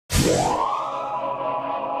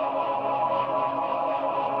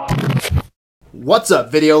What's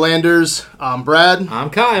up, Videolanders? I'm Brad. I'm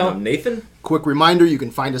Kyle. I'm Nathan. Quick reminder, you can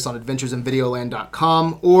find us on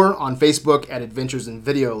adventuresinvideoland.com or on Facebook at Adventures in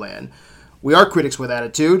Videoland. We are critics with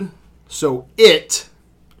attitude, so it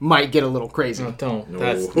might get a little crazy. No, don't. No.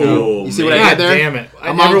 That's No, You see what God I did there? damn it.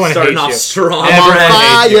 I'm Everyone starting hates off you. strong. I'm Everyone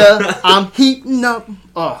on hates you. fire. I'm heating up.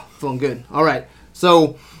 Oh, feeling good. All right.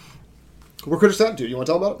 So, we're critics with attitude. You want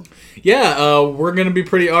to tell about it? Yeah, we're going to be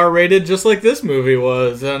pretty R-rated, just like this movie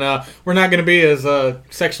was. And we're not going to be as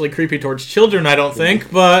sexually creepy towards children, I don't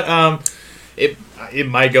think. But it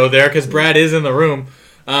might go there, because Brad is in the room.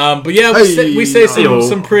 But yeah, we say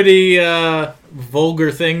some pretty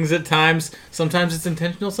vulgar things at times. Sometimes it's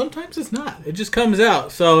intentional, sometimes it's not. It just comes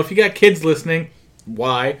out. So if you got kids listening,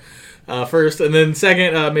 why? First, and then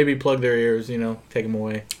second, maybe plug their ears, take them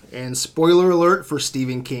away. And spoiler alert for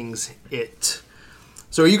Stephen King's It.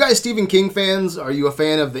 So are you guys Stephen King fans? Are you a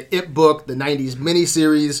fan of the It book, the 90s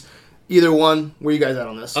miniseries? Either one. Where are you guys at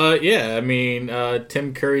on this? Yeah, I mean,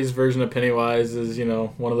 Tim Curry's version of Pennywise is,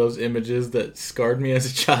 one of those images that scarred me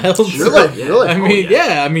as a child. Really? Yeah. Really? I mean,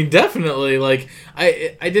 yeah, definitely. Like,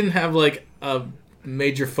 I didn't have, like, a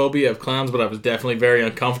major phobia of clowns, but I was definitely very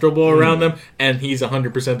uncomfortable around them, and he's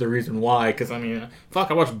 100% the reason why, because, I mean,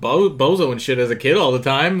 I watched Bozo and shit as a kid all the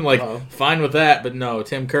time, like, fine with that, but no,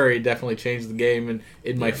 Tim Curry definitely changed the game and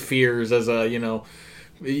in my fears as a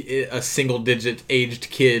single-digit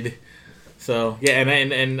aged kid. So, yeah,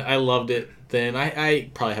 and I loved it then.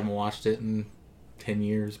 I probably haven't watched it in 10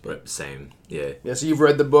 years, but... Same, yeah. Yeah, so you've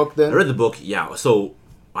read the book then? I read the book, yeah. So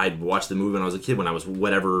I watched the movie when I was a kid, when I was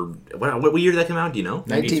whatever... What year did that come out, do you know?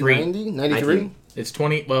 1990? 93? It's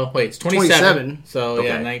 27. 27. So, Okay.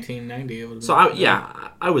 yeah, 1990. It would have So,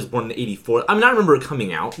 I was born in 84. I mean, I remember it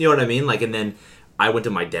coming out, you know what I mean? Like, and then I went to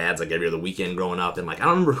my dad's, like, every other weekend growing up, and, like, I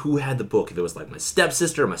don't remember who had the book, if it was, like, my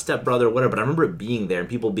stepsister or my stepbrother or whatever, but I remember it being there and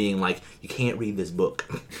people being like, you can't read this book.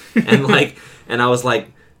 And, like, and I was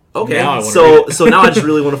like, okay. Now I wanna So now I just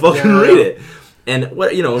really want to fucking read it. And,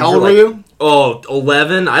 what How old were you? Oh,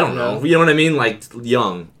 11? I don't know. Yeah. You know what I mean? Like,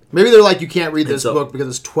 young. Maybe they're like, you can't read this so- book because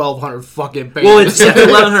it's 1,200 fucking pages. Well, it's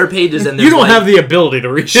 1,100 pages, and You there's don't like, have the ability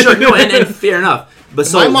to read Sure, it. no, and fair enough. But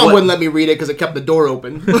so My mom what- wouldn't let me read it because it kept the door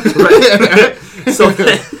open. So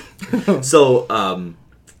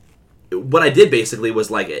what I did basically was,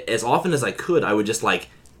 like, as often as I could, I would just like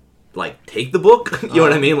take the book, you know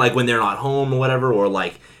what I mean, like when they're not home or whatever, or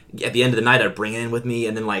like at the end of the night I'd bring it in with me,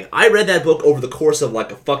 and then like I read that book over the course of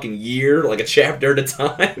like a fucking year, like a chapter at a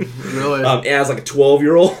time. Really? As like a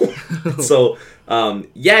 12-year-old. So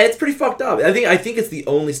yeah, it's pretty fucked up. I think it's the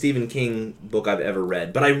only Stephen King book I've ever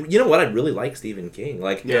read. But you know what? I really like Stephen King.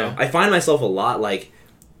 Like, Yeah. I find myself a lot like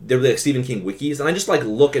they're like Stephen King wikis, and I just like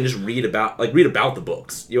look and just read about the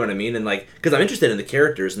books. You know what I mean? And like, because I'm interested in the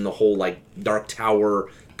characters and the whole like Dark Tower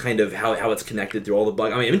kind of how it's connected through all the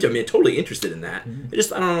books. I mean, I'm totally interested in that.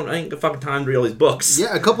 I don't know. I ain't got fucking time to read all these books.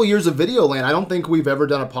 Yeah, a couple years of Videoland. I don't think we've ever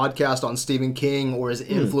done a podcast on Stephen King or his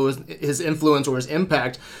influence or his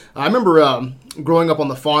impact. I remember growing up on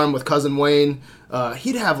the farm with cousin Wayne.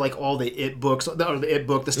 He'd have like all the It books, or the It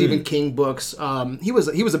book, the Stephen King books. He was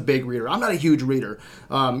a big reader. I'm not a huge reader.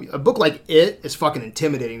 A book like It is fucking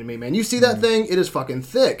intimidating to me, man. You see that thing, it is fucking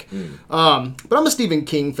thick. But I'm a Stephen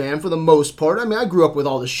King fan for the most part. I mean, I grew up with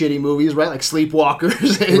all the shitty movies, right? Like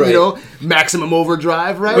Sleepwalkers and Right. Maximum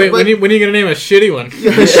Overdrive, right? Wait, when are you gonna name a shitty one?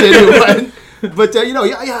 shitty one. But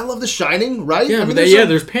I love The Shining, right? Yeah, I mean,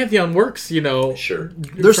 there's Pantheon Works, Sure.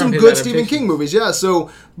 There's some from his good Stephen adaptation. King movies, yeah. So,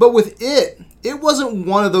 but with it wasn't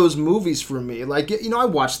one of those movies for me. Like, I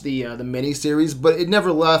watched the miniseries, but it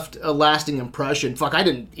never left a lasting impression. Fuck, I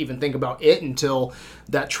didn't even think about it until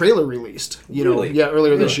that trailer released. Really? Yeah,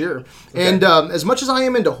 earlier this year. Okay. And as much as I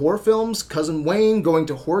am into horror films, cousin Wayne going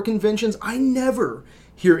to horror conventions, I never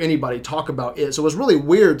hear anybody talk about it. So it was really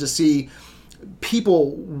weird to see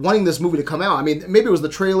people wanting this movie to come out. I mean, maybe it was the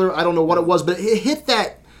trailer. I don't know what it was, but it hit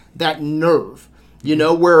that nerve,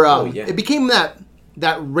 where it became that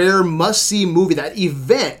rare must-see movie, that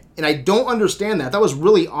event, and I don't understand that. That was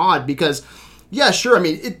really odd because, yeah, sure, I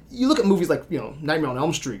mean, you look at movies like, Nightmare on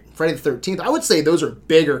Elm Street, Friday the 13th, I would say those are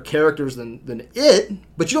bigger characters than It,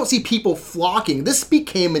 but you don't see people flocking. This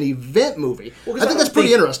became an event movie. Well, I think that's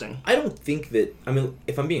pretty interesting. I don't think that, I mean,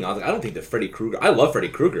 if I'm being honest, I don't think that Freddy Krueger, I love Freddy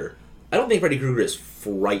Krueger. I don't think Freddy Krueger is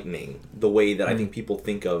frightening the way that I think people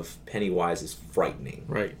think of Pennywise as frightening.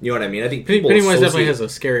 Right. You know what I mean? I think people Pennywise associate- definitely has a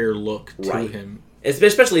scarier look to him.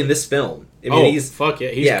 Especially in this film. I mean, he's fuck yeah,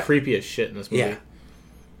 he's creepy as shit in this movie.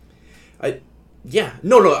 I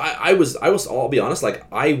was. I'll be honest. Like,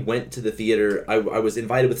 I went to the theater. I was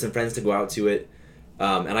invited with some friends to go out to it.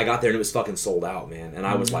 And I got there and it was fucking sold out, man. And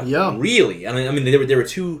I was like, Yeah. really? And I mean, there were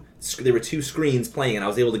two screens playing, and I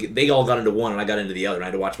was able to get. They all got into one, and I got into the other, and I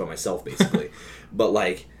had to watch by myself basically. But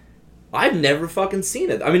like, I've never fucking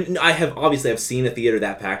seen it. I mean, I've seen a theater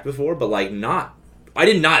that packed before, but like I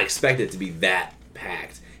did not expect it to be that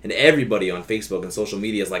packed. And everybody on Facebook and social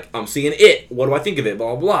media is like, I'm seeing it. What do I think of it?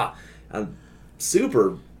 Blah blah blah. I'm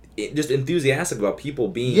super just enthusiastic about people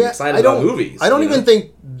being excited about movies. I don't even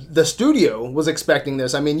think the studio was expecting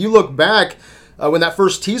this. I mean, you look back when that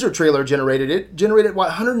first teaser trailer generated what,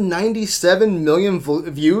 197 million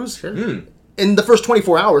views. Sure. In the first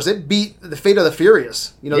 24 hours. It beat the Fate of the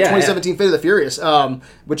Furious, the 2017 Fate of the Furious,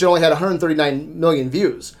 which only had 139 million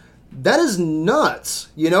views. That is nuts,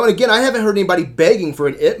 And again, I haven't heard anybody begging for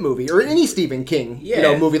an It movie or any Stephen King,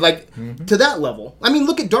 movie to that level. I mean,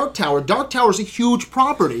 look at Dark Tower. Dark Tower is a huge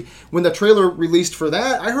property. When the trailer released for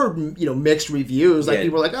that, I heard mixed reviews. Like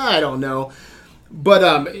people were like, I don't know. But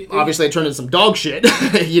obviously, it turned into some dog shit,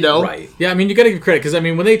 Right. Yeah, I mean, you gotta give credit, because, I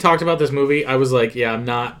mean, when they talked about this movie, I was like, I'm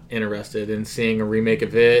not interested in seeing a remake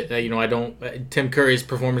of it. I don't... Tim Curry's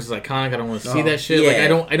performance is iconic. I don't want to see that shit.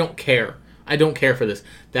 Yeah. Like, I don't care. I don't care for this.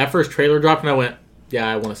 That first trailer dropped, and I went,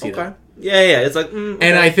 I want to see that. Yeah. It's like... okay.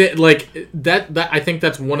 And I think, like, that I think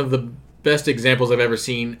that's one of the best examples I've ever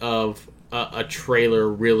seen of a trailer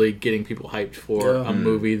really getting people hyped for a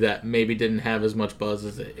movie that maybe didn't have as much buzz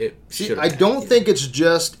as it should have. I don't think it's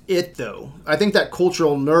just it, though. I think that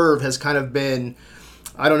cultural nerve has kind of been,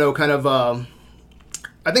 I don't know, kind of...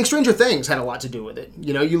 I think Stranger Things had a lot to do with it.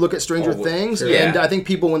 You look at Stranger Things, and I think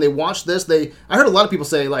people, when they watch this, I heard a lot of people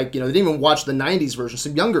say, like, they didn't even watch the 90s version.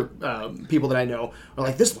 Some younger people that I know are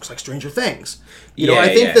like, this looks like Stranger Things.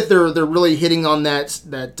 I think that they're really hitting on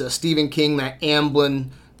that Stephen King, that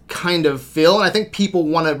Amblin kind of feel, and I think people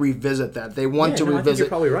want to revisit that. They want to revisit. I think you're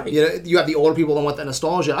probably right. You have the older people that want that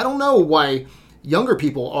nostalgia. I don't know why younger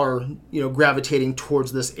people are gravitating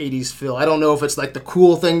towards this 80s feel. I don't know if it's like the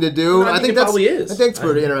cool thing to do. No, I think it probably is. I think it's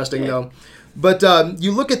pretty interesting though. But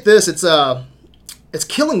you look at this, it's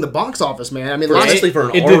killing the box office, man. I mean, honestly, for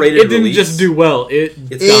an R-rated it didn't just do well. It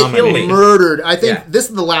dominated. Murdered. I think this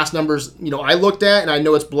is the last numbers I looked at, and I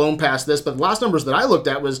know it's blown past this, but the last numbers that I looked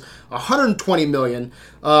at was 120 million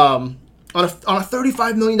on a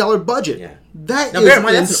 $35 million budget. Yeah. That is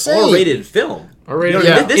insane. That's an R-rated film.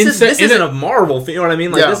 R-rated. This isn't a Marvel film. You know what I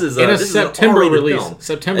mean? Like this is a September release. Film.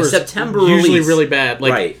 September usually really bad.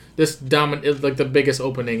 Like this like the biggest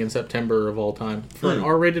opening in September of all time for an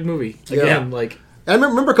R-rated movie. Again, like. And I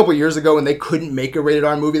remember a couple years ago when they couldn't make a rated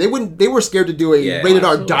R movie. They were scared to do a rated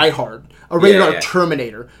R Die Hard, a rated R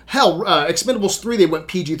Terminator. Hell, Expendables 3 they went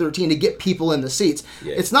PG-13 to get people in the seats.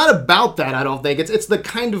 Yeah. It's not about that. I don't think it's the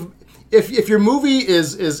kind of. If your movie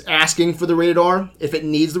is asking for the rated R, if it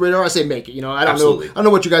needs the rated R, I say make it. I don't know. I don't know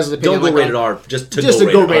what you guys' opinion. Don't go rated R. Just to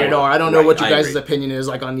go rated R. I don't know what you guys' opinion is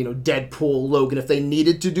like on Deadpool, Logan, if they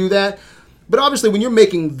needed to do that. But obviously, when you're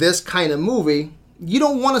making this kind of movie, you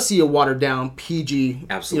don't want to see a watered down PG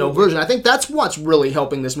version. I think that's what's really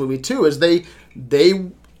helping this movie too. Is they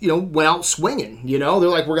went out swinging. They're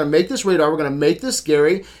like, we're going to make this rated R, we're going to make this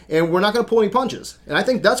scary, and we're not going to pull any punches. And I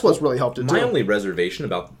think that's what's really helped it too. My only reservation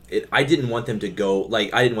about it, I didn't want them to go,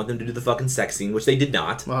 like, I didn't want them to do the fucking sex scene, which they did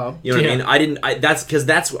not. Uh-huh. You know what I mean? That's because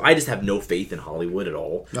I just have no faith in Hollywood at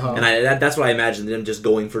all. Uh-huh. And that's what I imagined them just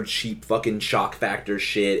going for cheap fucking shock factor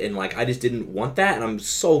shit, and like, I just didn't want that, and I'm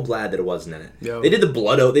so glad that it wasn't in it. Yep. They did the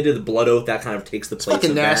blood oath, that kind of takes the place of that.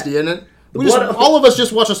 Fucking nasty, isn't it? All of us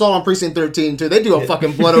just watched Assault on Precinct 13 too. They do a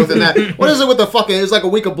fucking blood oath in that. What is it with the fucking? It's like a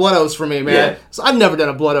week of blood oaths for me, man. Yeah. So I've never done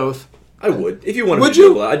a blood oath. I would if you wanted. Would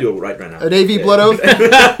you? I'd do it right now. An AV blood oath.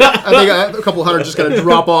 I think a couple hundred just gonna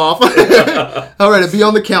drop off. All right, to be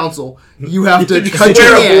on the council, you have to cut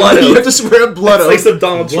your hand. You have to swear a blood oath. Like some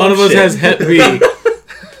Donald Trump. One of us has Hep B.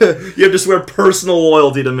 You have to swear personal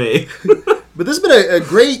loyalty to me. But this has been a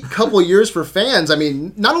great couple of years for fans. I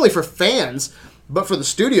mean, not only for fans, but for the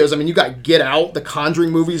studios. I mean, you got Get Out, the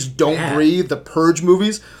Conjuring movies, Don't Breathe, the Purge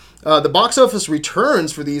movies. The box office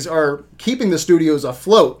returns for these are keeping the studios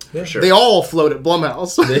afloat. Yeah, sure. They all float at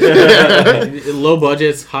Blumhouse. Low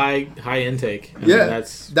budgets, high intake. I mean,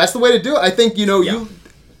 that's the way to do it. I think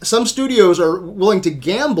some studios are willing to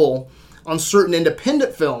gamble on certain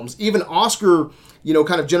independent films, even Oscar,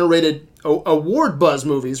 kind of generated award buzz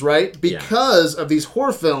movies, right? Because of these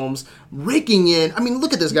horror films raking in. I mean,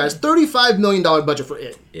 look at this, guys. $35 million budget for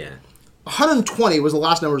it. Yeah. 120 was the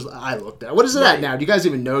last numbers I looked at. What is it at now? Do you guys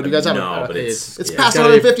even know? Do you guys have but it's past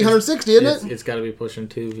 150, 160, isn't it? It's got to be pushing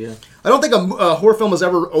 2, yeah. I don't think a horror film has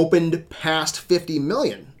ever opened past 50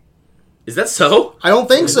 million. Is that so? I don't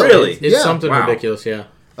think so. Really? It's something ridiculous, yeah.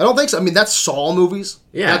 I don't think so. I mean, that's Saw movies.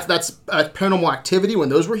 Yeah. That's Paranormal Activity when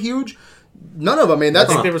those were huge. None of them. I mean, that's.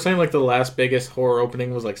 I think they were saying like the last biggest horror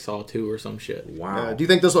opening was like Saw 2 or some shit. Wow. Do you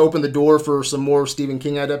think this will open the door for some more Stephen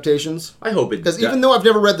King adaptations? I hope it does. Because even though I've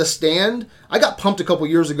never read The Stand, I got pumped a couple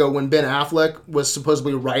years ago when Ben Affleck was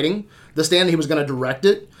supposedly writing The Stand and he was going to direct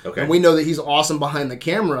it. Okay. And we know that he's awesome behind the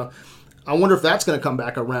camera. I wonder if that's going to come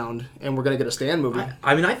back around and we're going to get a Stand movie.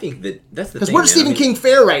 I mean, I think that's the thing. Because we're Stephen King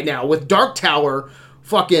fair right now with Dark Tower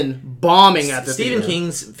fucking bombing at the Stephen theater.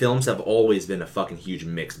 King's films have always been a fucking huge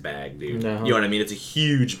mixed bag, dude. No. You know what I mean? It's a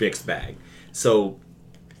huge mixed bag. So,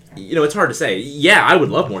 it's hard to say. Yeah, I would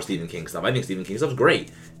love more Stephen King stuff. I think Stephen King stuff's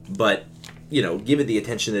great. But, give it the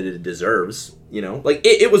attention that it deserves. Like,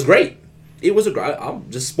 it was great. It was I'll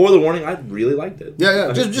just spoiler warning, I really liked it.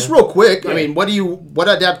 Yeah. Just real quick. Yeah. I mean, what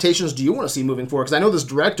adaptations do you want to see moving forward? Because I know this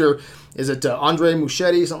director, is it Andre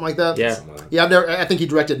Muschietti, something like that? Yeah. Yeah, I think he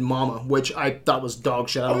directed Mama, which I thought was dog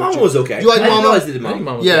shit. I don't know what Mama was okay. Do you like I didn't Mama? realize he did I think Mama.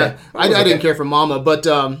 Mama was Yeah, good. I was didn't okay. care for Mama, but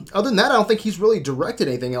other than that, I don't think he's really directed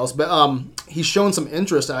anything else. But he's shown some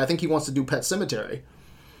interest. I think he wants to do Pet Cemetery.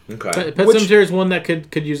 Okay. Pet Which- Cemetery is one that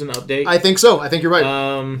could use an update. I think so. I think you're right.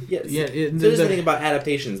 Yeah, there's the thing about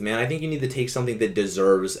adaptations, man. I think you need to take something that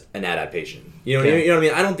deserves an adaptation. You know what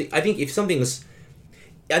I mean? I think if something's,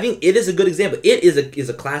 I think it is a good example. It is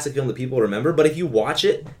a classic film that people remember. But if you watch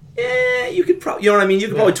it, you could probably, you know what I mean? You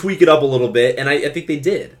could probably tweak it up a little bit, and I think they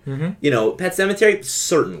did. Mm-hmm. Pet Cemetery,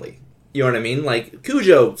 certainly. You know what I mean? Like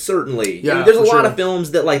Cujo, certainly. Yeah, I mean, there's a for lot sure. of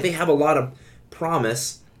films that like they have a lot of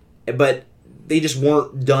promise, but they just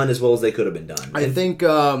weren't done as well as they could have been done. I think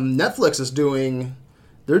Netflix is doing.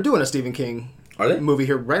 They're doing a Stephen King Are they? movie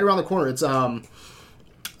here right around the corner. It's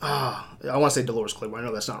I want to say Dolores Claiborne. I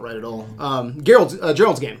know that's not right at all.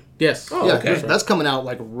 Gerald's Game. yes. Oh, Yeah, okay. that's coming out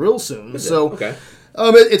like real soon. Is it? So Okay.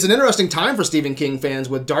 it's an interesting time for Stephen King fans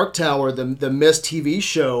with Dark Tower, the Mist TV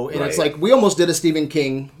show, and it's Right. like we almost did a Stephen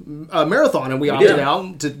King marathon, and we opted did.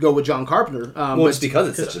 out to go with John Carpenter. Well, it's because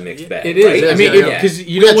it's such a mixed bag. It is. right? I mean, yeah. because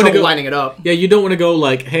you we had don't want to trouble go lining it up. Yeah, you don't want to go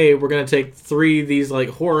like, hey, we're gonna take 3 of these like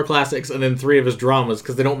horror classics and then 3 of his dramas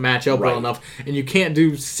because they don't match up well Right. enough, and you can't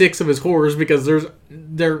do 6 of his horrors because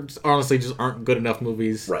there honestly just aren't good enough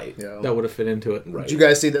movies Right. Yeah. that would have fit into it. Right. Did you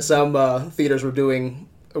guys see that some theaters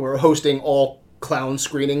were hosting all clown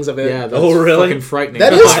screenings of it? Yeah, that's Oh, really? fucking frightening.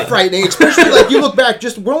 That is frightening, especially like you look back.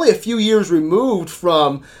 We're only a few years removed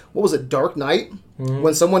from what was it, Dark Knight,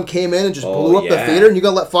 when someone came in and just blew up the yeah. theater, and you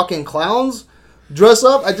gotta let fucking clowns dress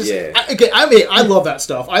up. Yeah. I love that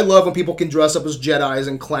stuff. I love when people can dress up as Jedis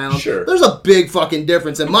and clowns. Sure. There's a big fucking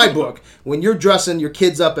difference in my book when you're dressing your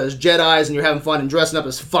kids up as Jedis and you're having fun and dressing up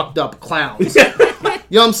as fucked up clowns.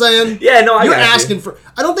 You know what I'm saying? Yeah, no, I You're got you. asking for.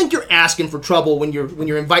 I don't think you're asking for trouble when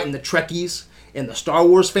you're inviting the Trekkies and the Star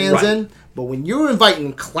Wars fans Right. in, but when you're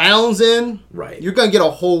inviting clowns in, Right. you're gonna get a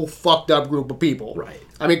whole fucked up group of people. Right.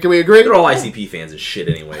 I mean, can we agree? They're all ICP fans as shit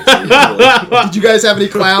anyway. So really- Did you guys have any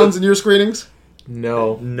clowns in your screenings?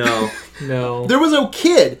 No, no. no. There was a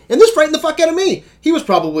kid, and this frightened the fuck out of me. He was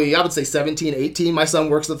probably, I would say, 17, 18. My son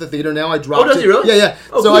works at the theater now. I dropped does he really? Yeah.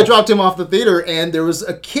 Oh, So cool. I dropped him off the theater, and there was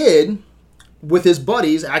a kid with his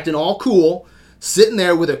buddies acting all cool, sitting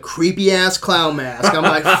there with a creepy ass clown mask. I'm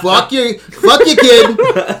like, fuck you, kid.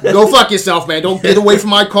 Go fuck yourself, man. Don't get away from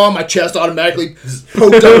my car. My chest automatically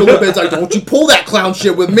poked up a little bit. It's like, don't you pull that clown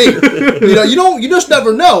shit with me. You just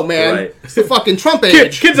never know, man. Right. It's the fucking Trump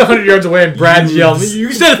age. Kid's 100 yards away and Brad's yelling,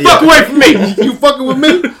 "You said fuck away from me!" You fucking with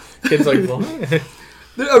me? Kid's like, "What?"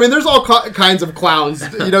 I mean, there's all kinds of clowns.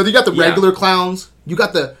 You got the Yeah. regular clowns. You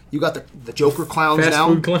got the Joker clowns Fast now.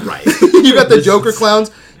 food clown. Right. You got the Joker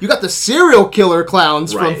clowns. You got the serial killer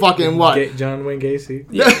clowns from Right. fucking what? John Wayne Gacy.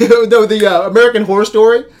 the American Horror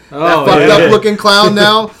Story. Oh, that fucked yeah. up looking clown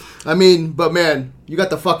now. I mean, but man, you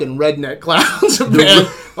got the fucking redneck clowns, man.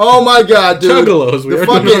 Oh my god, dude. Juggalos, we The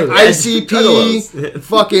already know fucking that. ICP, Juggalos.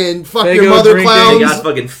 fucking fuck Fago your mother drinking. They clowns. got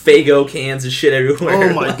fucking Fago cans and shit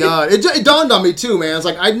everywhere. Oh my god. It dawned on me too, man. It's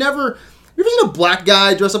like you ever seen a black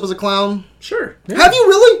guy dress up as a clown? Sure. Have you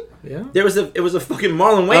really? Yeah. It was a fucking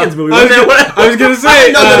Marlon Wayans movie. I was, Wasn't gonna, that I was gonna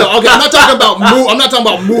say. No. Okay, I'm not talking about I'm not talking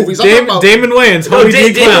about movies. I'm talking about Damon Wayans, Oh, Homie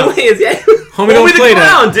D David Clown. Wayans, yeah. Homie, Homie don't the play that.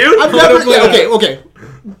 clown, dude. I've Hold never. up, hold Yeah, up. okay.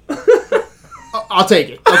 I'll take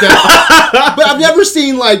it. Okay, but I've never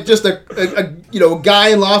seen like just a guy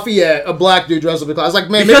in Lafayette, a black dude dressed up as a clown. It's like,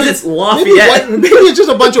 man, Because maybe it's Lafayette. Maybe it's just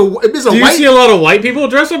a bunch of. It's a Do you white. see a lot of white people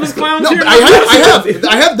dressed up as clowns No, here? but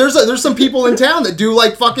I have. There's some people in town that do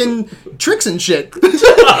like fucking tricks and shit.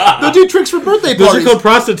 They'll do tricks for birthday Those are parties. called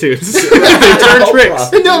prostitutes. They turn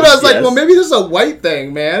tricks. No, but I was like, Yes. well, maybe this is a white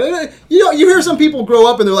thing, man. And, you hear some people grow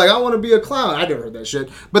up and they're like, I want to be a clown. I never heard that shit,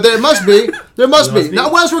 but there must be. There must be. be. Now,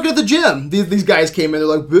 when I was working at the gym, these guys guys came in.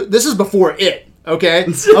 They're like, this is before it. Okay, I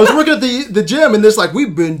was working at the gym, and this like,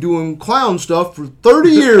 we've been doing clown stuff for 30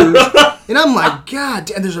 years, and I'm like, God,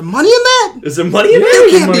 damn, there's money in that? Is there money in There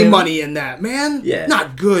there? can't be money in that, man. Yeah.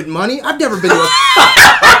 Not good money. I've never been to a.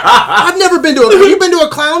 I've never been to a. Have you been to a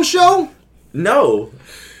clown show? No.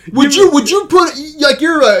 Would you put like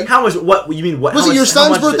your How much? What you mean? What was how it your much- how son's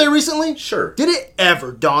much birthday recently? Sure. Did it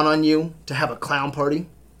ever dawn on you to have a clown party?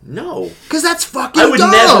 No. Because that's fucking I would dumb.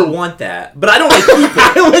 never want that. But I don't like people.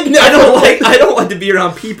 I don't like to be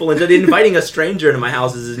around people, and inviting a stranger into my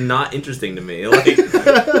house is not interesting to me. Like,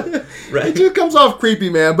 right? It just comes off creepy,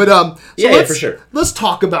 man. But Yeah, for sure. Let's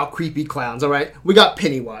talk about creepy clowns. All right, we got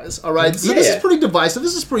Pennywise. All right, so this Yeah. is pretty divisive.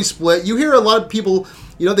 This is pretty split. You hear a lot of people.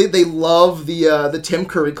 You know, they love the Tim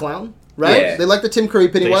Curry clown, right? Yeah. They like the Tim Curry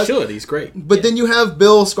They Pennywise. should. He's great. But then you have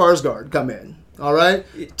Bill Skarsgård come in. All right,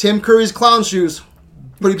 Tim Curry's clown shoes,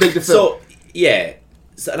 pretty big to fill. So yeah.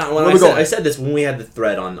 So now, when Where we going? I said this when we had the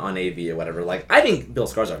thread on AV or whatever. Like, I think Bill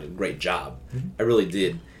Skarsgård did a great job. I really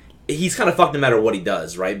did. He's kind of fucked no matter what he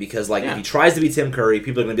does, right? Because like if he tries to be Tim Curry,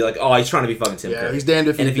 people are gonna be like, "Oh, he's trying to be fucking Tim Curry." He's damned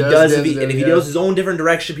if and he if he does, and if he goes his own different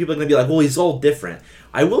direction, people are gonna be like, "Well, he's all different."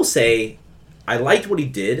 I will say, I liked what he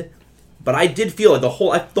did, but I did feel like the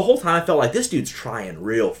whole time I felt like this dude's trying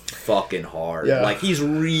real fucking hard. Yeah. Like he's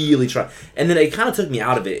really trying, and then it kind of took me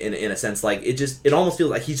out of it in a sense. Like it almost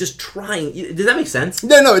feels like he's just trying. Does that make sense?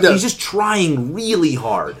 No, it does. He's just trying really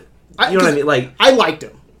hard. You know what I mean? Like I liked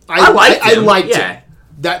him. I liked him, liked yeah. him.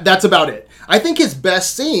 That's about it. I think his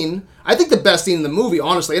best scene. I think the best scene in the movie,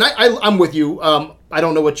 honestly, and I'm with you. I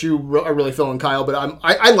don't know what you are really feeling, Kyle, but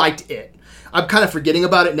I liked it. I'm kind of forgetting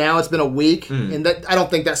about it now. It's been a week, and that I don't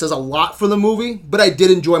think that says a lot for the movie. But I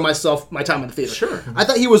did enjoy my time in the theater. Sure. I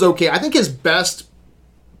thought he was okay. I think his best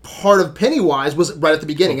part of Pennywise was right at the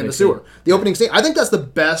beginning in the sewer. The opening scene. I think that's the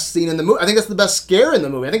best scene in the movie. I think that's the best scare in the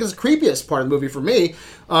movie. I think it's the creepiest part of the movie for me.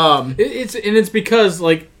 It's because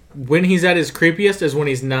like when he's at his creepiest is when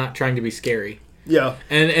he's not trying to be scary. Yeah.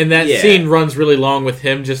 And that scene runs really long with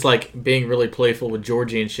him just like being really playful with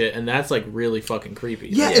Georgie and shit, and that's like really fucking creepy.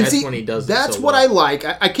 Yeah, Like, and that's see, when he does. that's it so what well. I like.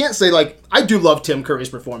 I can't say like I do love Tim Curry's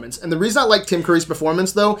performance, and the reason I like Tim Curry's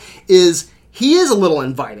performance though is he is a little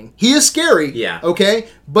inviting. He is scary. Yeah. Okay,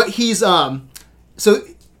 but he's so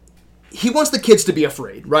he wants the kids to be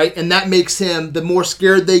afraid, right? And that makes him the more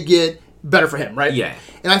scared they get, better for him, right? Yeah.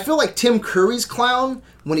 And I feel like Tim Curry's clown,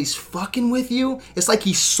 when he's fucking with you, it's like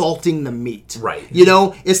he's salting the meat. Right. You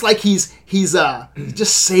know? It's like he's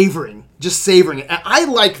just savoring it. And I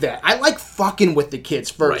like that. I like fucking with the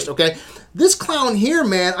kids first, Right. okay? This clown here,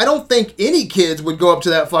 man, I don't think any kids would go up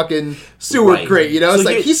to that fucking sewer Right. crate, you know? So It's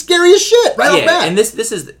like you- he's scary as shit right off yeah, bat. and this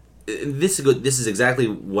is exactly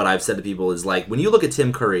what I've said to people is like when you look at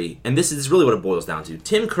Tim Curry, and this is really what it boils down to.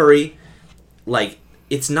 Tim Curry, like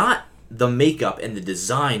it's not the makeup and the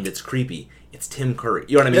design that's creepy. It's Tim Curry.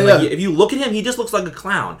 You know what I mean? Yeah, Like yeah. if you look at him, he just looks like a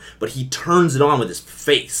clown, but he turns it on with his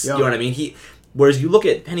face. Yeah. You know what I mean? Whereas you look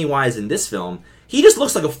at Pennywise in this film, he just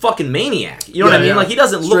looks like a fucking maniac. You know what Yeah, I mean? yeah. Like he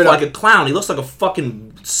doesn't Straight look up. like a clown. He looks like a fucking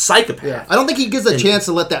psychopath. Yeah. I don't think he gives a chance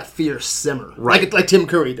to let that fear simmer. Right. Like Tim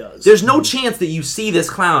Curry does. There's no chance that you see this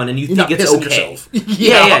clown and you You're think not it's pissing okay. yourself.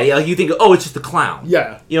 yeah. Like you think, oh, it's just a clown.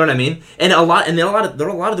 Yeah. You know what I mean? And a lot of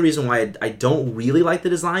the reason why I don't really like the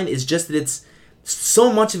design is just that it's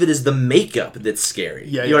so much of it is the makeup that's scary.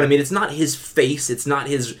 Yeah, you know what yeah. I mean? It's not his face. It's not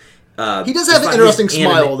his. He does it's have an not interesting his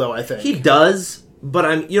smile, though, I think. He does,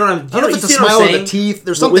 but you know what I'm. I don't know if it's a smile or the teeth.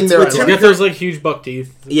 There's something With there. Tim I Yeah, like. there's like huge buck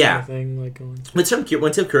teeth. Yeah. Kind of thing, like going.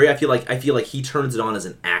 With Tim Curry, I feel like he turns it on as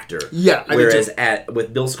an actor. Yeah, I do Whereas too.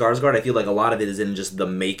 with Bill Skarsgård, I feel like a lot of it is in just the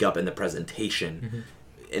makeup and the presentation,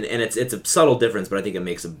 and it's a subtle difference, but I think it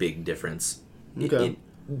makes a big difference. Okay.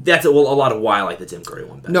 That's a lot of why I like the Tim Curry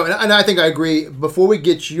one better. No, and I think I agree. Before we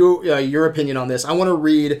get your opinion on this, I want to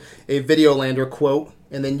read a Videolander quote,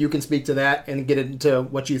 and then you can speak to that and get into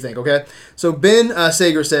what you think, okay? So Ben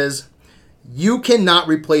Sager says, "You cannot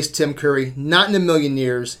replace Tim Curry, not in a million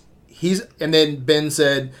years." And then Ben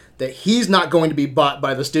said that he's not going to be bought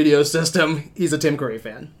by the studio system. He's a Tim Curry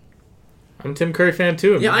fan. I'm a Tim Curry fan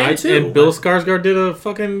too. Yeah, I am too. And Bill Skarsgård did a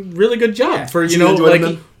fucking really good job for So you enjoyed like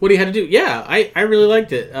him then? what he had to do. Yeah, I really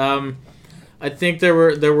liked it. I think there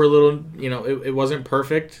were little it wasn't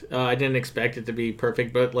perfect. I didn't expect it to be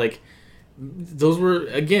perfect, but like those were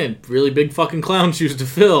again really big fucking clown shoes to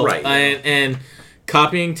fill. Right. And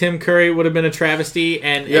copying Tim Curry would have been a travesty,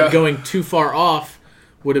 and going too far off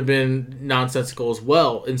would have been nonsensical as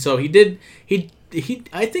well. And so he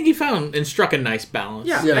I think he found and struck a nice balance.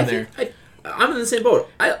 Yeah, in I there. think I'm in the same boat.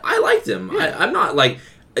 I liked him. I'm not like,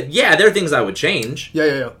 there are things I would change.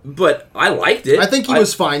 Yeah. But I liked it. I think he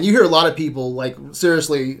was fine. You hear a lot of people, like,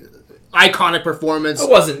 seriously, iconic performance. It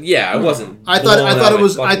wasn't. Yeah, it wasn't. I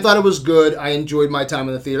thought it was good. I enjoyed my time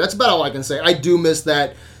in the theater. That's about all I can say. I do miss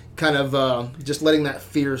that kind of just letting that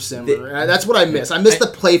fear simmer. That's what I miss. I miss the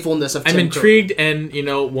playfulness of Tim I'm Curry. intrigued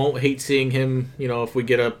and, won't hate seeing him, if we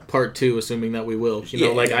get a part 2, assuming that we will.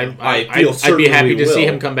 I'd be happy to see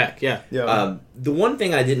him come back. Yeah. The one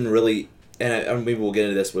thing I didn't really, and maybe we'll get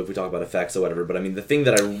into this if we talk about effects or whatever, but I mean, the thing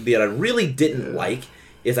that I really didn't like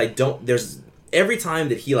is every time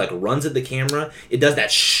that he runs at the camera, it does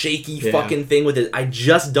that shaky fucking thing with it. I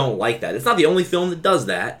just don't like that. It's not the only film that does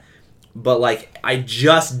that. But I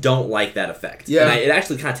just don't like that effect. Yeah, and it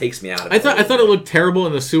actually kind of takes me out of it. I thought it looked terrible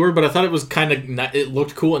in the sewer, but I thought it was kind of it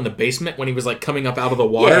looked cool in the basement when he was coming up out of the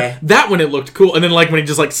water. Yeah. That one it looked cool, and then when he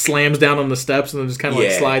just slams down on the steps and then just kind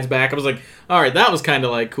of slides back. I was like, all right, that was kind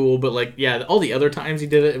of cool, but all the other times he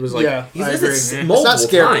did it, it was he does it multiple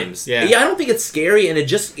times. Yeah, I don't think it's scary, and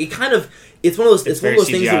it's one of those things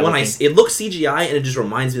that when it looks CGI and it just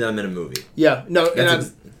reminds me that I'm in a movie. Yeah, no,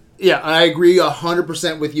 yeah, I agree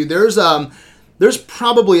 100% with you. There's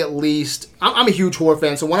probably at least... I'm a huge horror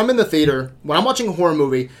fan, so when I'm in the theater, when I'm watching a horror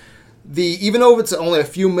movie, even though it's only a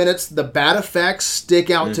few minutes, the bad effects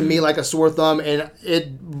stick out to me like a sore thumb, and it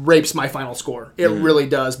rapes my final score. It really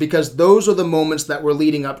does, because those are the moments that we're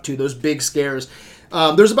leading up to, those big scares.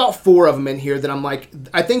 There's about 4 of them in here that I'm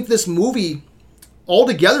I think this movie...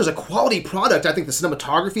 altogether is a quality product. I think the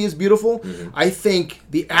cinematography is beautiful. I think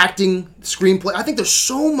the acting, screenplay, I think there's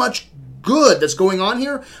so much good that's going on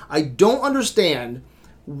here. I don't understand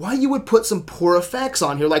why you would put some poor effects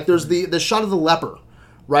on here. There's the shot of the leper,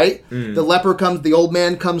 right? The leper the old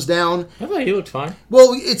man comes down. I thought he looked fine.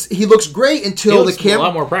 Well, he looks great until the camera... a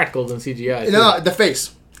lot more practical than CGI. No, the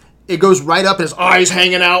face. It goes right up and his eyes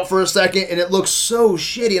hanging out for a second, and it looks so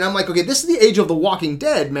shitty. And I'm like, okay, this is the age of The Walking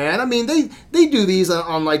Dead, man. I mean, they do these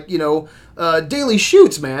on daily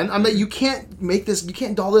shoots, man. I mean, you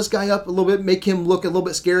can't doll this guy up a little bit, make him look a little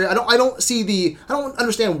bit scary. I don't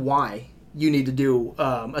understand why you need to do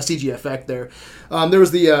a CG effect there. There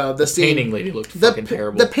was the scene. Painting lady looked fucking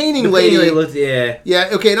terrible. The painting lady looked, yeah,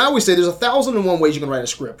 okay, and I always say there's 1,001 ways you can write a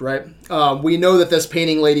script, right? We know that this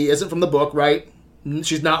painting lady isn't from the book, right?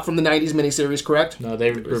 She's not from the 90s miniseries, correct? No,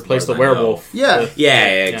 they replaced the werewolf. Yeah.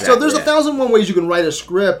 Yeah, exactly. So there's 1,001 ways you can write a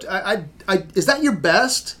script. Is that your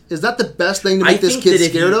best? Is that the best thing to make this kid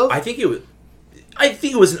scared of? I think it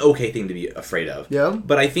was an okay thing to be afraid of. Yeah.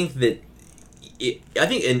 But I think that...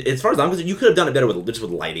 and as far as I'm concerned, you could have done it better with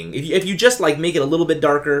lighting. If you just make it a little bit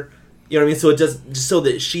darker... You know what I mean? So it just so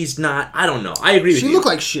that she's not... I don't know. I agree with you. She looked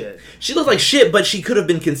like shit. She looked like shit, but she could have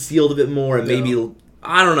been concealed a bit more and maybe...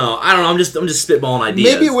 I don't know. I'm just spitballing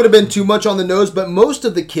ideas. Maybe it would have been too much on the nose, but most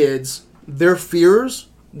of the kids, their fears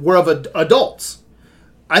were of adults.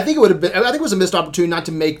 I think it was a missed opportunity not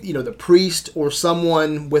to make the priest or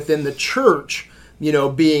someone within the church,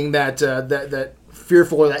 being that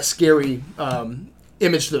fearful or that scary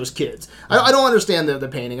image to those kids. I don't understand the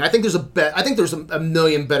painting. I think there's a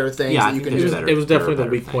million better things that you can do. It was definitely the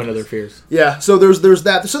weak point of their fears. Yeah, so there's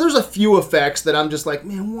that. So there's a few effects that I'm just like,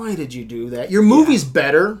 man, why did you do that? Your movie's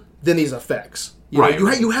better than these effects.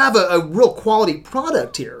 You have a real quality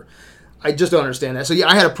product here. I just don't understand that. So yeah,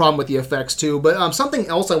 I had a problem with the effects too. But something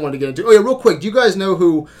else I wanted to get into. Oh yeah, real quick. Do you guys know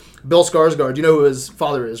who Bill Skarsgård? Do you know who his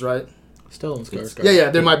father is? Right. Stellan Skarsgård. Yeah.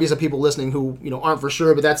 There might be some people listening who aren't for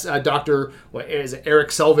sure, but that's Dr. What is it, Eric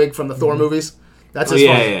Selvig from the Thor movies? That's his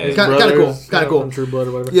father. Yeah. Kind of cool. Kind of cool. From True Blood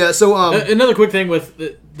or whatever. Yeah. So another quick thing with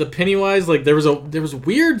the Pennywise, there was a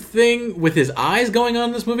weird thing with his eyes going on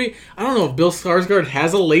in this movie. I don't know if Bill Skarsgård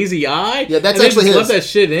has a lazy eye. Yeah, that's actually his. Left that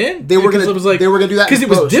shit in. They were gonna do that because it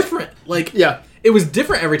was different. Yeah. It was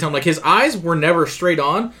different every time. His eyes were never straight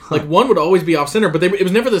on. One would always be off center, but it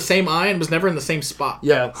was never the same eye and was never in the same spot.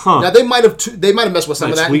 Yeah. Now they might have messed with some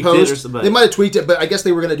of that in post. They might have tweaked it, but I guess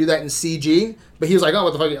they were going to do that in CG. But he was like, "Oh,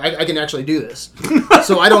 what the fuck? I can actually do this."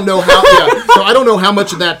 So I don't know how. Yeah. So I don't know how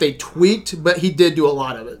much of that they tweaked, but he did do a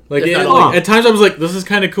lot of it. At times I was like, "This is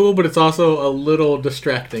kind of cool," but it's also a little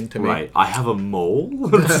distracting to me. Right. I have a mole.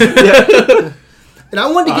 And I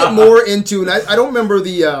wanted to get more into, and I don't remember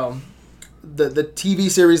the TV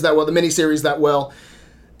series that well, the miniseries that well.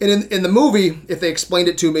 And in the movie, if they explained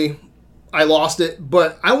it to me, I lost it.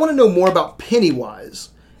 But I want to know more about Pennywise.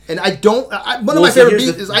 And I don't... one of my favorite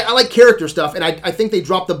beats is I like character stuff, and I think they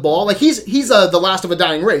dropped the ball. He's the last of a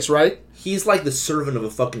dying race, right? He's like the servant of a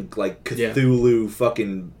fucking, Cthulhu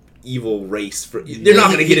fucking evil race. They're not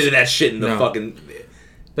going to get into that shit in the fucking...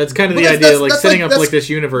 That's kind of the idea, like setting up like this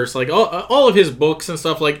universe, like all of his books and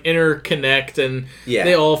stuff like interconnect, and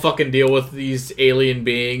they all fucking deal with these alien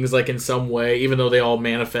beings like in some way, even though they all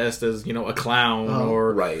manifest as a clown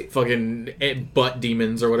or fucking butt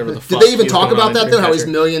demons or whatever the fuck. Did they even talk about that though? How he's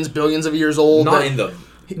millions, billions of years old? Not in the.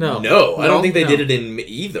 No, I don't think they did it in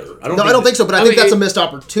either. I don't think so, but I think that's a missed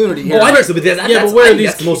opportunity here. Well, I think so, but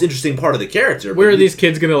that's the most interesting part of the character. Where are these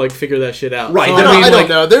kids gonna like figure that shit out? Right. I don't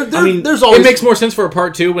know. There's always... It makes more sense for a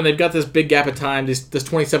part 2 when they've got this big gap of time, this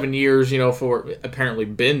 27 years, for apparently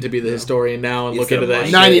Ben to be the historian now and look into that.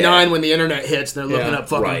 99 when the internet hits, they're looking up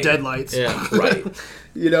fucking deadlights. Yeah. Right.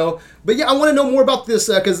 But yeah, I want to know more about this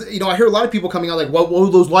because I hear a lot of people coming out like, "What were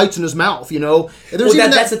those lights in his mouth?"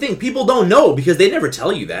 That's the thing. People don't know because they never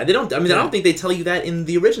tell you that. They don't. I mean, I don't think they tell you that in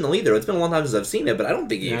the original either. It's been a long time since I've seen it, but I don't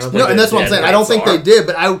think he explained. No, and that's what I'm saying. I don't think they did,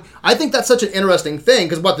 but I think that's such an interesting thing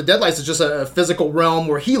because the Deadlights is just a physical realm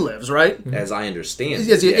where he lives, right? As I understand.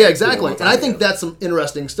 Yeah, exactly. And I think that's some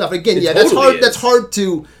interesting stuff. Again, that's hard. That's hard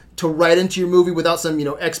to write into your movie without some,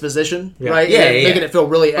 exposition, right? Making it feel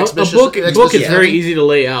really exposition. A book is very easy to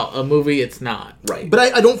lay out. A movie, it's not. Right.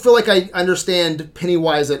 But I don't feel like I understand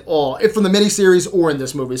Pennywise at all, if from the miniseries or in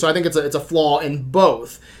this movie. So I think it's a flaw in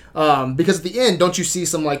both. Because at the end, don't you see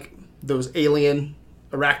some, like, those alien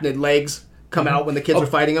arachnid legs come out when the kids are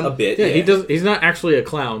fighting him? A bit, He's not actually a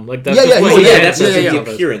clown. Like, that's that's the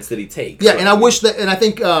appearance that he takes. Yeah, and I wish that, and I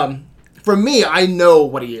think... for me, I know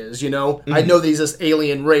what he is, I know that he's this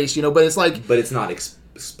alien race, but it's like... But it's not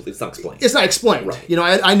explained. It's not explained. Right.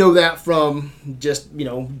 I know that from just,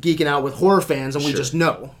 geeking out with horror fans, and we just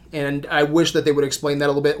know. And I wish that they would explain that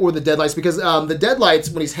a little bit. Or the Deadlights, because the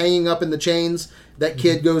Deadlights, when he's hanging up in the chains, that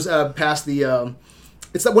kid goes past the...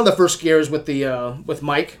 it's one of the first scares with with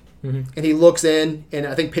Mike. Mm-hmm. And he looks in, and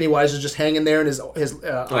I think Pennywise is just hanging there, and his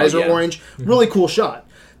eyes are orange. Mm-hmm. Really cool shot.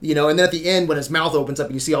 And then at the end when his mouth opens up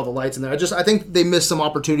and you see all the lights in there, I think they missed some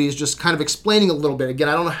opportunities just kind of explaining a little bit. Again,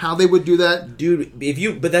 I don't know how they would do that. Dude,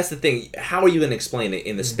 but that's the thing. How are you going to explain it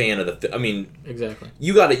in the span of the... exactly.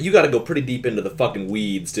 You got to go pretty deep into the fucking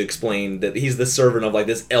weeds to explain that he's the servant of, like,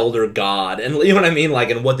 this elder god. And you know what I mean? Like,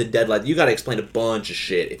 and what the Deadlight... You got to explain a bunch of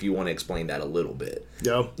shit if you want to explain that a little bit.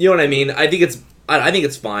 Yeah. You know what I mean? I think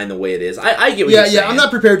it's fine the way it is. I get what you're saying. Yeah, I'm not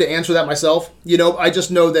prepared to answer that myself. I just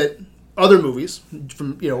know that other movies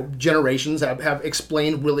from generations have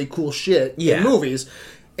explained really cool shit in movies,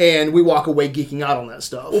 and we walk away geeking out on that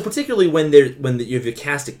stuff. Well, particularly when you have a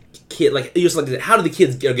cast of kid, like you're just like, how do the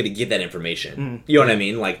kids going to get that information? Mm. You know what I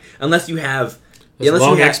mean? Like unless you have.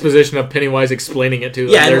 Exposition of Pennywise explaining it to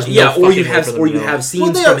them. Or you have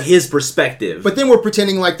scenes from his perspective. But then we're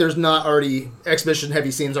pretending like there's not already exposition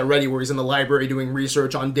heavy scenes already, where he's in the library doing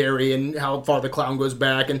research on Derry and how far the clown goes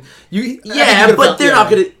back, and but they're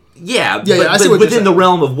not gonna. But within the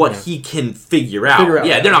realm of what he can figure out.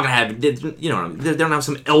 They're not gonna have. They don't have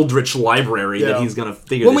some eldritch library that he's gonna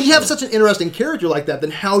figure. Well, when you have such an interesting character like that,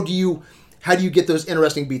 then how do you get those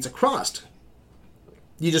interesting beats across?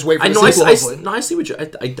 You just wait for the sequel, I see what you...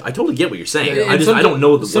 I totally get what you're saying. I don't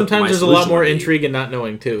know... Sometimes there's a lot more intrigue in not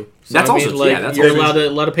knowing, too. So, that's also... you're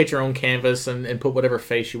allowed to paint your own canvas and put whatever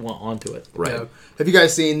face you want onto it. Right. Have you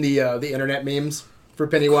guys seen the internet memes for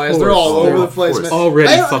Pennywise? They're all over the place, man.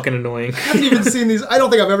 Already fucking annoying. I haven't even seen these... I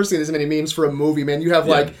don't think I've ever seen this many memes for a movie, man. You have,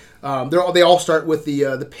 they all start with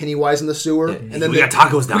the Pennywise in the sewer, and then we got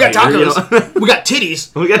tacos down here. We got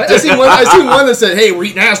tacos. We got titties. I seen one that said, "Hey, we're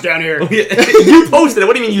eating ass down here." You posted it.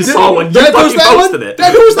 What do you mean you saw one? You fucking posted it. Did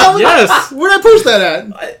I post that one? Yes. Where did I post that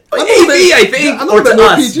at? I think. I'm a little bit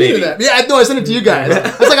more PG than that. Yeah, no, I sent it to you guys.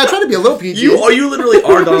 I was like, I try to be a little PG. You literally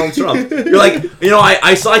are Donald Trump. You're like,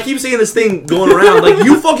 I keep seeing this thing going around. Like,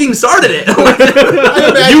 you fucking started it.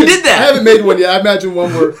 You did that. I haven't made one yet. I imagine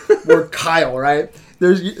one where Kyle, right?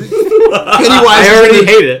 There's Pennywise. I already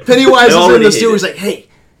hate it. Pennywise is in the sewer. He's like, "Hey,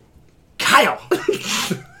 Kyle,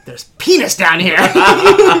 there's penis down here.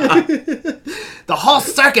 The whole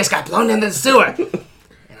circus got blown into the sewer,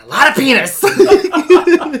 and a lot of penis."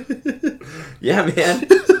 Yeah, man.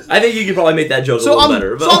 I think you could probably make that joke a little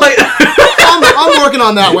better. But I'm working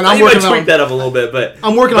on that one. I'm working on tweak that up a little bit, but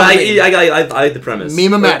I'm working on it. I like the premise.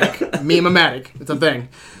 Meme-o-matic. It's a thing.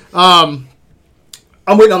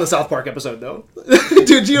 I'm waiting on the South Park episode, though.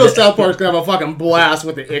 Dude, South Park's gonna have a fucking blast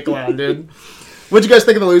with the Ickland, dude. What'd you guys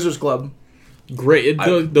think of the Losers Club? Great.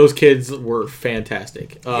 Those kids were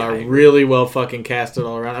fantastic. Really well fucking casted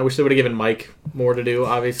all around. I wish they would have given Mike more to do,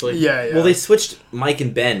 obviously. Yeah. Well, they switched Mike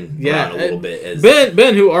and Ben around a little bit.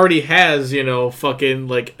 Ben, who already has, fucking,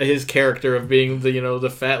 like, his character of being the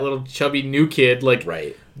fat little chubby new kid, like...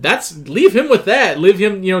 Right. Leave him with that. Leave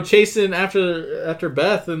him, chasing after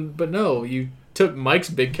Beth, but no, you took Mike's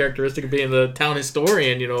big characteristic of being the town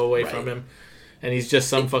historian, away from him. And he's just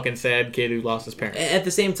some fucking sad kid who lost his parents. At the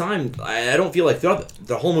same time, I don't feel like throughout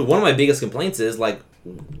the whole movie, one of my biggest complaints is like,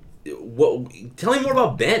 tell me more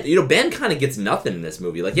about Ben. Ben kind of gets nothing in this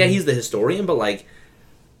movie. Like, yeah, he's the historian, but like,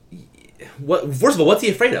 first of all, what's he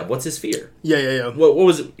afraid of? What's his fear? Yeah. What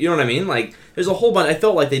was it? You know what I mean? Like, there's a whole bunch. I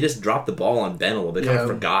felt like they just dropped the ball on Ben a little bit. Kind of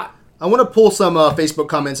forgot. I want to pull some Facebook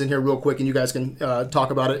comments in here real quick, and you guys can talk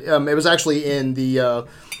about it. It was actually in the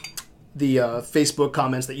Facebook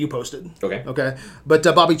comments that you posted. Okay. But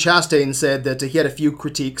Bobby Chastain said that he had a few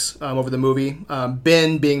critiques over the movie.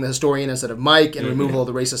 Ben being the historian instead of Mike, and removal of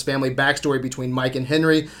the racist family backstory between Mike and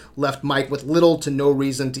Henry left Mike with little to no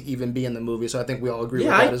reason to even be in the movie. So I think we all agree with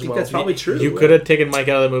that as well. Yeah, I think that's probably true. You could have taken Mike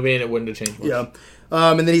out of the movie and it wouldn't have changed much. Yeah.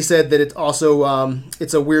 And then he said that it's also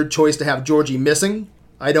it's a weird choice to have Georgie missing.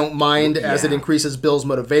 I don't mind as it increases Bill's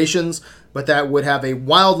motivations, but that would have a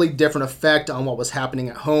wildly different effect on what was happening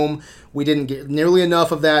at home. We didn't get nearly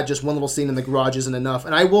enough of that. Just one little scene in the garage isn't enough.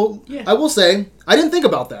 And I will say, I didn't think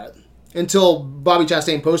about that until Bobby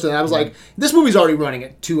Chastain posted it. And I was like, this movie's already running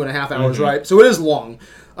at 2.5 hours, right? So it is long.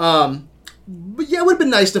 But yeah, it would have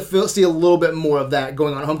been nice to see a little bit more of that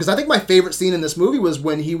going on at home. Because I think my favorite scene in this movie was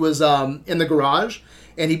when he was in the garage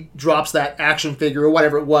and he drops that action figure or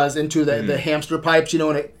whatever it was into the hamster pipes,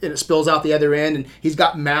 and it spills out the other end, and he's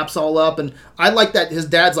got maps all up. And I like that his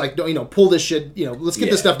dad's like, pull this shit, let's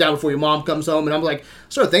get this stuff down before your mom comes home. And I'm like,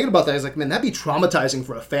 started thinking about that. I was like, man, that'd be traumatizing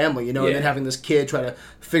for a family, and then having this kid try to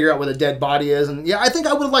figure out where the dead body is. And yeah, I think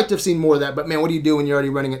I would have liked to have seen more of that. But man, what do you do when you're already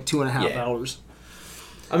running at 2.5 hours?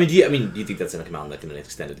 I mean, do you think that's going to come out in like an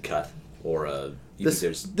extended cut, or this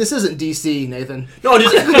isn't DC, Nathan? No,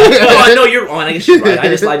 I know you're on. I guess you're right.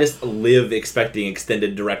 I just live expecting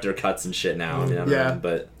extended director cuts and shit now.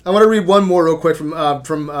 But I want to read one more real quick from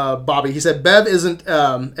Bobby. He said, "Bev isn't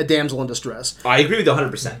a damsel in distress." I agree with you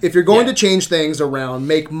 100%. If you're going to change things around,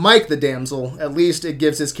 make Mike the damsel. At least it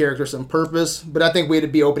gives his character some purpose. But I think we'd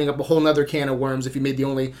be opening up a whole nother can of worms if you made the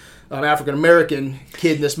only African American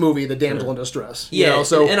kid in this movie the damsel in distress.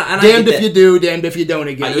 So and damned if you do, damned if you don't.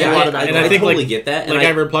 Again, a lot of that. And I think totally get that. And I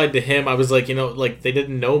replied to him. I was like, they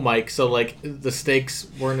didn't know Mike, so like the stakes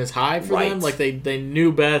weren't as high for them. Like they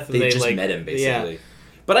knew Beth. And they just met him basically. Yeah.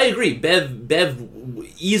 But I agree. Bev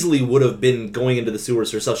easily would have been going into the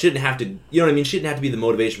sewers herself. She didn't have to. You know what I mean? She didn't have to be the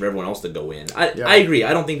motivation for everyone else to go in. I agree.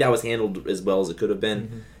 I don't think that was handled as well as it could have been.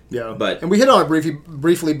 Mm-hmm. Yeah, and we hit on it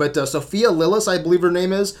briefly, but Sophia Lillis, I believe her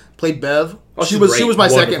name is, played Bev. Oh, she was my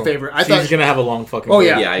second favorite. I thought she's gonna have a long fucking. Oh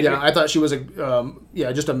yeah, I thought she was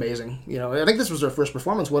just amazing. I think this was her first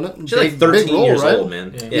performance, wasn't it? She's like 13 years old,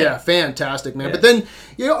 man. Yeah, fantastic, man. Yeah. But then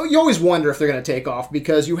you always wonder if they're gonna take off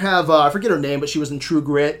because you have I forget her name, but she was in True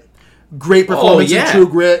Grit. Great performance in True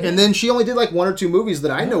Grit, and then she only did like 1 or 2 movies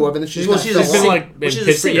that I know of, and then she's been like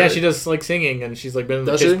Pittsburgh. Yeah, she does like singing, and she's like been in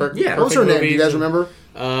the Pittsburgh. Yeah, what was her name? Do you guys remember?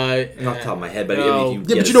 Not off the top of my head, but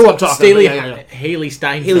but you know what I'm talking about. Haley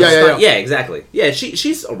Steinfeld. Yeah, exactly. Yeah,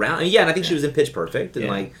 she's around. Yeah, and I think she was in Pitch Perfect,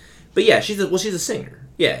 and but yeah, she's a singer.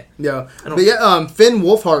 Yeah. Yeah. Finn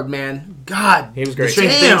Wolfhard, man. God. He was great. The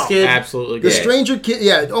Stranger Things kid. Absolutely great. The Stranger Kid,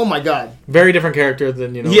 yeah. Oh my God. Very different character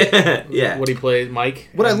than, what he played, Mike.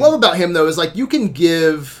 What I love about him, though, is like you can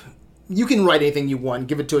write anything you want,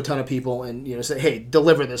 give it to a ton of people, and, say, hey,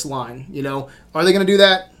 deliver this line. Are they going to do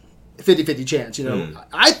that? 50-50 chance,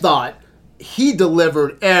 I thought he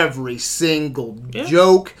delivered every single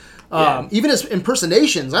joke. Even his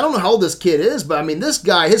impersonations. I don't know how old this kid is, but I mean, this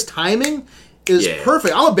guy, his timing is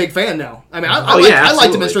perfect. I'm a big fan now. I mean, I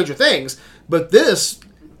liked him in Stranger Things, but this,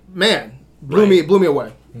 man, blew me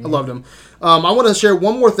away. Mm-hmm. I loved him. I want to share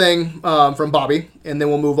one more thing from Bobby, and then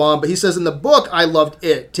we'll move on. But he says, in the book, I loved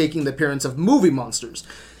it, taking the appearance of movie monsters.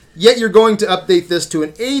 Yet you're going to update this to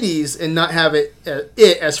an 80s and not have it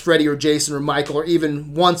as Freddy or Jason or Michael, or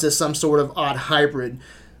even once as some sort of odd hybrid.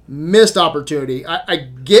 Missed opportunity. I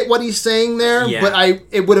get what he's saying there, but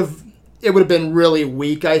it would have been really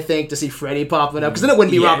weak, I think, to see Freddy popping up, because then it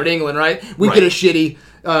wouldn't be Robert Englund, right? We get a shitty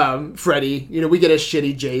Freddy, we get a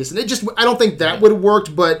shitty Jason. I don't think that would have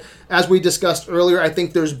worked, but as we discussed earlier, I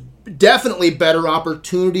think there's definitely better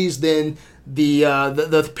opportunities than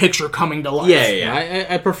the picture coming to life. Yeah.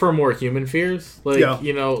 I prefer more human fears.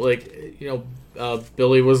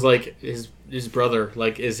 Billy was like his brother,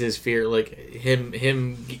 like, is his fear, like him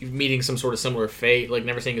meeting some sort of similar fate, like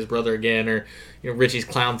never seeing his brother again, or Richie's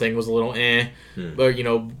clown thing was a little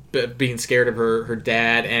but being scared of her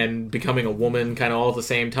dad and becoming a woman kind of all at the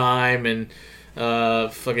same time, and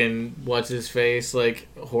fucking what's his face, like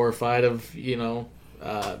horrified of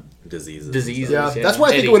diseases. Yeah, that's why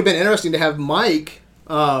I think it would have been interesting to have Mike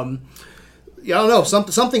yeah, I don't know,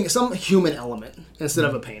 some human element instead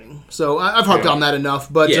of a painting. So I've harped on that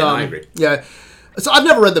enough. But I agree. Yeah. So I've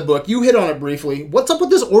never read the book. You hit on it briefly. What's up with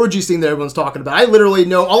this orgy scene that everyone's talking about? I literally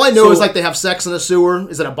know. All I know is like they have sex in the sewer.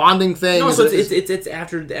 Is it a bonding thing? No, so it's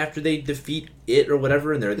after they defeat it or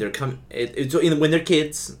whatever, and they're when they're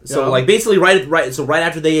kids. So like basically right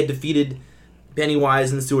after they had defeated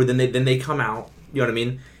Pennywise in the sewer, then they come out. You know what I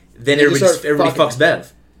mean? Then everybody fucks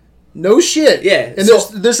Bev. No shit. Yeah. And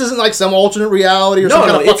this isn't like some alternate reality or some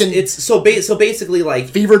kind of fucking it's so basically like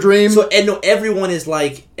fever dream. So and no, everyone is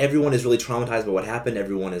really traumatized by what happened.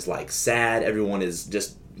 Everyone is like sad. Everyone is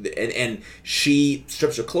just and she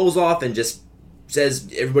strips her clothes off and just says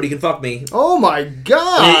everybody can fuck me. Oh my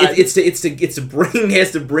god. And it's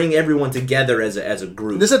to bring everyone together as a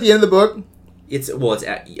group. This at the end of the book? Yeah,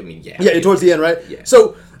 towards the end, right? Yeah.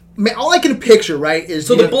 So man, all I can picture, right, is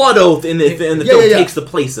the blood oath in the film takes the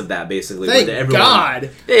place of that, basically. Thank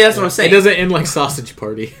God. Yeah, that's what I'm saying. It doesn't end like Sausage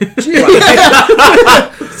Party. That's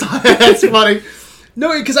funny.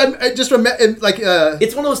 No, because I just remember, like,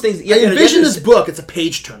 it's one of those things. I envision this book. It's a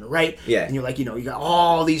page turner, right? Yeah. And you're like, you got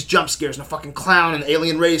all these jump scares and a fucking clown and the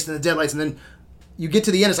alien race and the deadlights, and then you get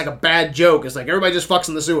to the end, it's like a bad joke. It's like everybody just fucks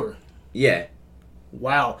in the sewer. Yeah.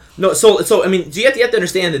 Wow. No, so I mean, you have to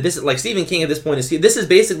understand that this is like Stephen King at this point this is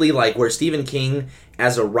basically like where Stephen King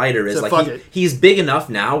as a writer is like he's big enough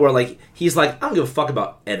now where like he's like, I don't give a fuck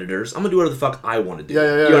about editors. I'm gonna do whatever the fuck I want to do.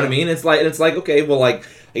 Yeah. You know what I mean? It's like okay, well, like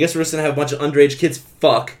I guess we're just gonna have a bunch of underage kids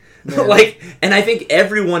fuck. Like, and I think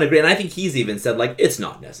everyone agreed, and I think he's even said like it's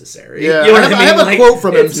not necessary. Yeah, you know what I mean? I have a quote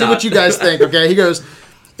from him. See not. what you guys think. Okay, he goes,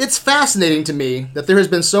 "It's fascinating to me that there has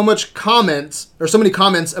been so many comments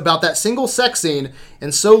about that single sex scene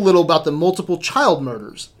and so little about the multiple child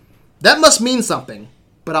murders. That must mean something,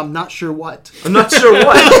 but I'm not sure what." I'm not sure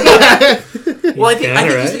what. Well, I think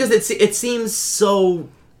right? it's because it seems so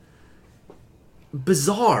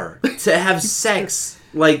bizarre to have sex.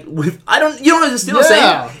 Like with you don't understand what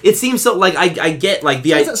I'm saying? It seems so like I get like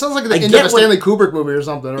the It sounds like the end of a Stanley Kubrick movie or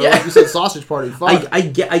something, or like you said, Sausage Party. Fuck. I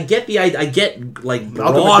get like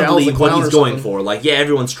broadly what he's going for. Like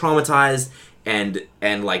everyone's traumatized and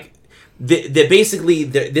like that basically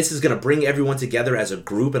this is gonna bring everyone together as a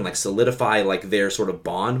group and like solidify like their sort of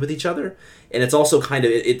bond with each other. And it's also kind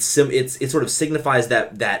of it sort of signifies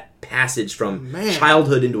that passage from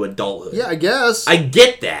childhood into adulthood. Yeah, I guess. I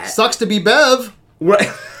get that. Sucks to be Bev. Right.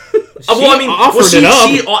 Offered it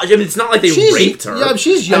up. It's not like they raped her. Yeah,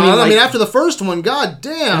 she's young. I mean, after the first one, god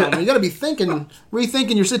damn, you got to be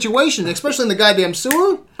rethinking your situation, especially in the goddamn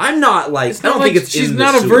sewer. I'm not like I don't think it's she's in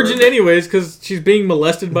not the a sewer. virgin anyways because she's being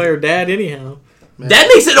molested by her dad anyhow.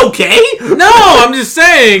 That makes it okay. No, I'm just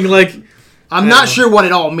saying like. I'm not sure what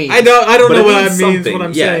it all means. I don't know what that means. Something. What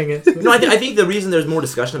I'm saying is. No, I think the reason there's more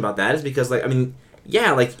discussion about that is because like I mean,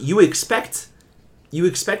 yeah, like you expect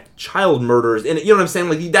child murders, and you know what I'm saying?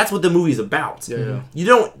 Like that's what the movie's about. Yeah. You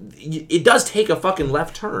don't. It does take a fucking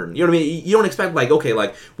left turn. You know what I mean? You don't expect like okay,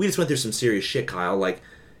 like we just went through some serious shit, Kyle. Like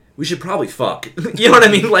we should probably fuck. You know what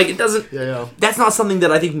I mean? Like it doesn't. Yeah. That's not something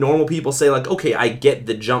that I think normal people say. Like okay, I get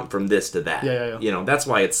the jump from this to that. Yeah. You know that's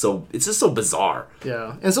why it's just so bizarre.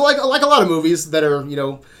 Yeah, and so like a lot of movies that are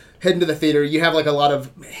heading to the theater, you have like a lot of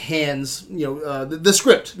hands. The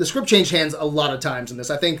script changed hands a lot of times in this.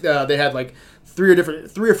 I think they had like three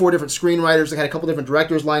or four different screenwriters. They had a couple different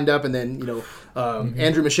directors lined up, and then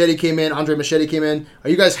Andre Machete came in. Are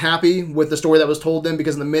you guys happy with the story that was told then?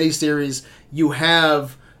 Because in the miniseries, you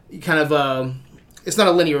have kind of it's not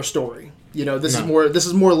a linear story. This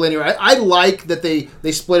is more linear. I like that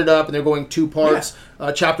they split it up and they're going two parts.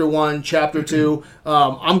 Yeah. Chapter 1, Chapter 2.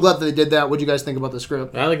 I'm glad that they did that. What do you guys think about the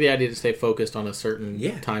script? I like the idea to stay focused on a certain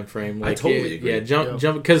time frame. Like, I totally agree. Yeah,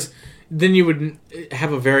 jump because then you would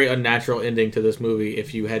have a very unnatural ending to this movie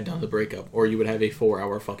if you had done the breakup, or you would have a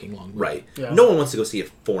 4-hour fucking long movie. Right. Yeah. No one wants to go see a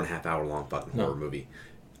 4.5 hour long fucking horror movie.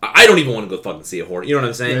 I don't even want to go fucking see a horror. You know what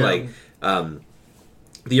I'm saying? Yeah. Like,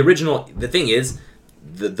 the original. The thing is,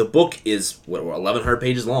 the book is 1,100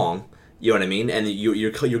 pages long. You know what I mean? And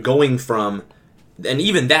you're going from, and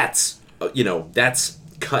even that's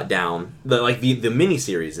cut down. The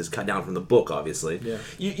miniseries is cut down from the book, obviously. Yeah.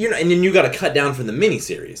 And then you got to cut down from the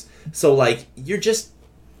miniseries. So like you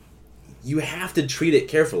have to treat it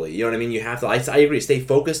carefully. You know what I mean? You have to. I agree. Stay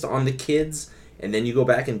focused on the kids, and then you go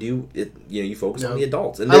back and do it. You focus on the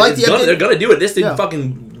adults, and they're gonna do it. This is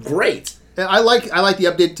fucking great. And I like the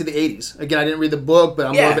update to the 80s. Again, I didn't read the book, but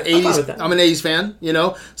I'm more of an 80s. I'm an 80s fan,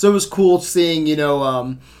 So it was cool seeing,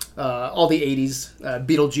 all the 80s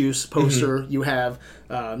Beetlejuice poster. You have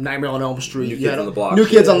Nightmare on Elm Street. New Kids on the Block. New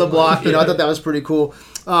Kids on the Yeah. Block. You know, I thought that was pretty cool.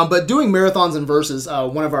 But doing marathons and verses,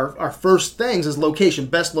 one of our first things is location,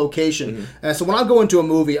 best location. Mm-hmm. And so when I go into a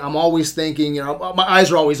movie, I'm always thinking, you know, my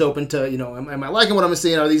eyes are always open to, you know, am I liking what I'm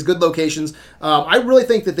seeing? Are these good locations? I really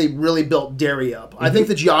think that they really built Derry up. I think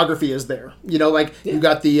the geography is there. You know, like you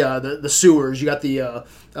got the sewers, you got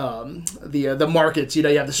the markets, you know,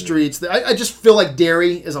 you have the streets. I just feel like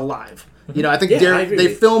Derry is alive. You know, I think Yeah, I Derry, agree. they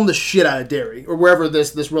filmed the shit out of Derry, or wherever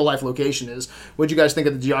this real life location is. What'd you guys think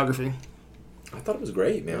of the geography? I thought it was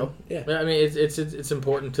great, man. Yeah. I mean, it's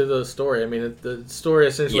important to the story. I mean, the story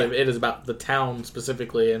essentially Yeah. it is about the town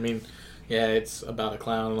specifically. I mean, yeah, it's about a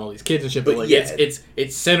clown and all these kids and shit, but But like yeah.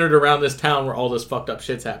 it's centered around this town where all this fucked up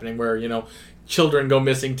shit's happening. Where, you know, children go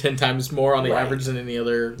missing 10 times more on the Right. average than any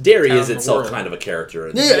other. Derry town is in the itself world. kind of a character.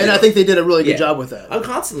 Yeah, and I think they did a really good Yeah. job with that. I'm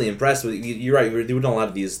constantly impressed with you're right. We're doing a lot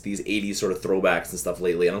of these 80s sort of throwbacks and stuff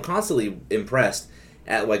lately, and I'm constantly impressed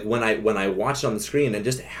at like when I watch it on the screen and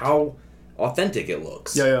just how authentic it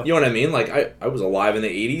looks. Yeah, yeah. You know what I mean? Like I was alive in the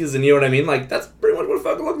 80s, and you know what I mean? Like that's pretty much what it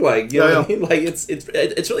fucking looked like. You know Yeah, what I yeah. mean? Like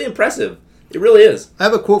it's really impressive. It really is. I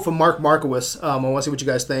have a quote from Mark Markowitz. I want to see what you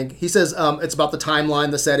guys think. He says it's about the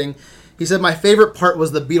timeline, the setting. He said, "My favorite part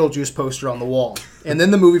was the Beetlejuice poster on the wall, and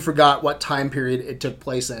then the movie forgot what time period it took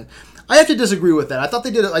place in." I have to disagree with that. I thought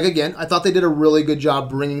they did it, I thought they did a really good job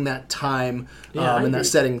bringing that time Yeah, I and agree. that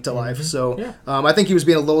setting to life. So Yeah. I think he was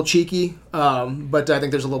being a little cheeky, but I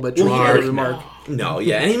think there's a little bit of truth Mark, to the Mark. No,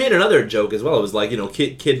 yeah, and he made another joke as well. It was like, you know,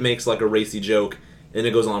 kid makes like a racy joke, and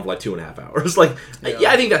it goes on for like 2.5 hours. Like,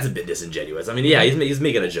 yeah, I think that's a bit disingenuous. I mean, yeah, he's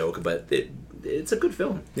making a joke, but it's a good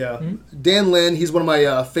film. Yeah, Dan Lin. He's one of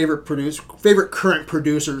my favorite current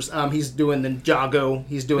producers. He's doing the Jago.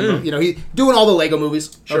 He's doing he's doing all the Lego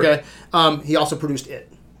movies. Sure. Okay. He also produced It.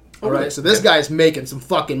 All right. really? So this guy's making some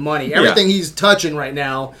fucking money. Everything he's touching right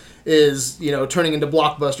now is turning into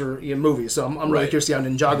blockbuster movies. So I'm really Right. curious to see how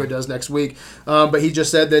Ninjago does next week. But he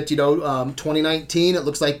just said that 2019. It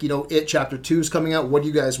looks like It Chapter 2 is coming out. What do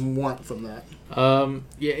you guys want from that?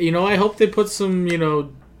 Yeah, I hope they put some,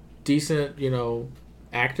 decent,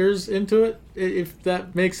 actors into it, if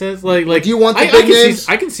that makes sense. Like Do you want the I big can names?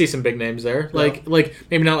 I can see some big names there. Like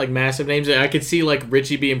maybe not like massive names. I could see like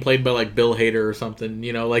Richie being played by like Bill Hader or something.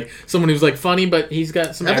 Like someone who's like funny, but he's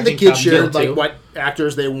got some. Haven't the acting kids chops there, shared like too. what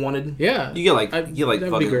actors they wanted? Yeah, You get like that'd be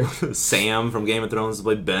fucking great. Sam from Game of Thrones to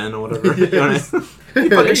play Ben or whatever. You know what I mean? You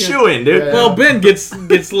fucking shoe in, dude. Yeah. Well, Ben gets a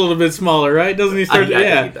little bit smaller, right? Doesn't he start? I think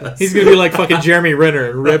Yeah, he does. he's gonna be like fucking Jeremy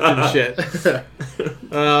Renner, ripped and shit.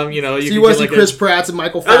 You So could you want to get, see like, Chris Pratt and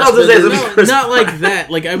Michael I was gonna say, Fassbender? let me- No, Chris not like that.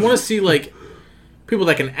 Like I want to see like people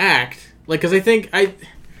that can act. Like because I think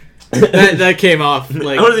that came off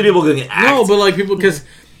like I want to see people going act. no, but like people because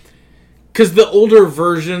the older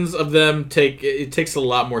versions of them takes a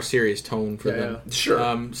lot more serious tone for them.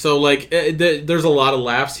 Sure. So like there's a lot of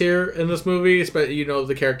laughs here in this movie, especially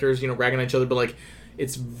the characters ragging on each other, but like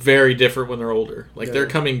it's very different when they're older. Like Yeah.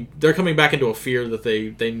 they're coming back into a fear that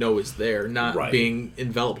they know is there, not Right. being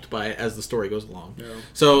enveloped by it as the story goes along. Yeah.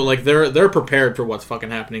 So like they're prepared for what's fucking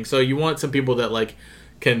happening. So you want some people that like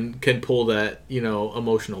can pull that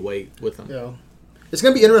emotional weight with them. Yeah, it's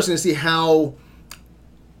gonna be interesting to see how,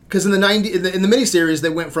 because in the in the miniseries they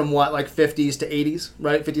went from what like 50s to 80s,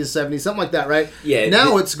 right? 50s to 70s, something like that, right? Yeah,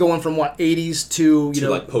 Now it's going from what 80s to to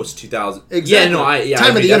like post 2000. exactly Yeah, no,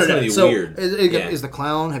 time of the that's internet. gonna be So weird. is the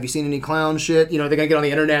clown? Have you seen any clown shit? They're gonna get on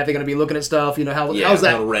the internet. They're gonna be looking at stuff. How's Yeah,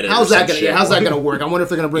 that? on Reddit How's or that some gonna? shit. Yeah, how's that gonna work? I wonder if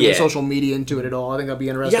they're gonna bring in Yeah. social media into it at all. I think that'd be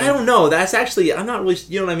interesting. Yeah, I don't know. That's actually I'm not really.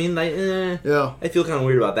 You know what I mean? Like, Yeah. I feel kind of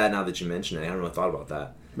weird about that now that you mention it. I haven't really thought about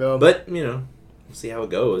that. Yeah. But we'll see how it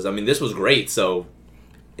goes. I mean, this was great. So,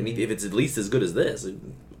 if it's at least as good as this,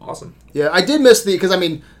 awesome. Yeah, I did miss because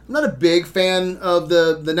I'm not a big fan of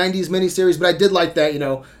the 90s miniseries, but I did like that,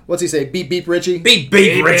 what's he say? Beep beep Richie. Beep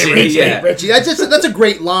Richie. Yeah. Richie. That's a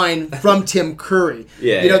great line from Tim Curry.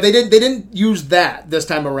 Yeah, they didn't use that this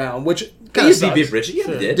time around, which They kind of used sucks. Beep Richie. Yeah,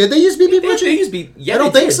 they did. Did they use beep beep Richie? They used Beep. Yeah, I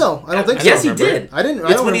don't they think did. so. I don't think so. Yes, he remember. did. I didn't. I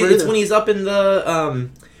It's don't when remember it's either. when he's up in the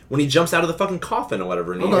when he jumps out of the fucking coffin or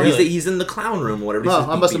whatever. And Okay. he's in the clown room or whatever. He Oh, says,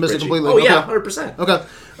 I must have "Beep, missed it Richie." completely. Oh yeah, Okay. 100%.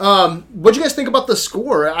 Okay. What'd you guys think about the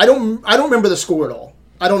score? I don't remember the score at all.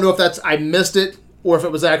 I don't know if I missed it or if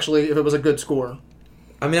it was a good score.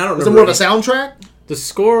 I mean, I don't. Was it more of a soundtrack? The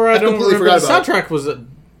score, I don't completely remember. The forgot about soundtrack was,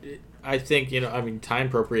 I think, time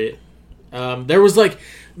appropriate. There was like,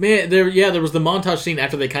 there was the montage scene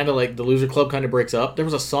after they kind of like the loser club kind of breaks up. There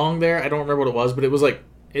was a song there. I don't remember what it was, but it was like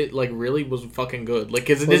it like really was fucking good. Like,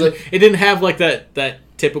 cause it Was didn't have like that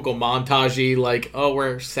typical montagey like, oh,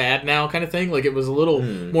 we're sad now kind of thing. Like, it was a little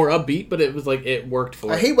more upbeat, but it was like it worked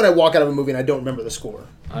for. I hate when I walk out of a movie and I don't remember the score.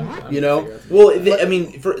 I'm You know? Well, I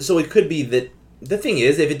mean, so it could be that the thing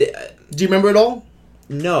is, if it Do you remember it all?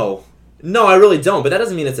 no, I really don't. But that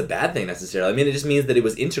doesn't mean it's a bad thing necessarily. I mean, it just means that it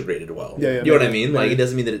was integrated well. Yeah, you know what I maybe, mean? maybe. Like, it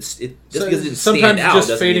doesn't mean that just So because it didn't sometimes stand out just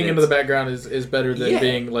doesn't fading mean into the it's- background is better than Yeah.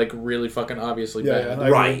 being like really fucking obviously Yeah, bad. yeah,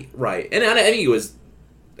 I agree. Right. And I think it was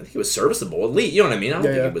serviceable. At least, you know what I mean? I don't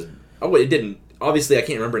think it was. Oh, it didn't. Obviously, I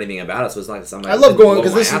can't remember anything about it, so it's not something. I love going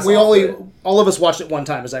because all of us watched it one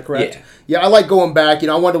time. Is that correct? Yeah. I like going back. You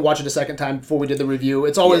know, I wanted to watch it a second time before we did the review.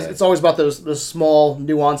 It's always about those small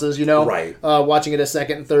nuances. You know, Right. Watching it a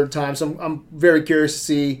second and third time, so I'm very curious to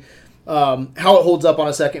see how it holds up on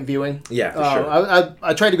a second viewing. Yeah, for sure.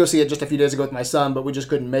 I tried to go see it just a few days ago with my son, but we just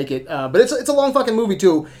couldn't make it. But it's a long fucking movie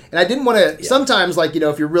too, and I didn't want to. Yeah. Sometimes, like, you know,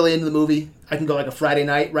 if you're really into the movie, I can go like a Friday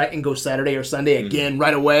night, right, and go Saturday or Sunday again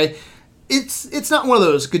right away. It's not one of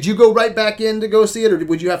those. Could you go right back in to go see it, or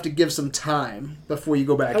would you have to give some time before you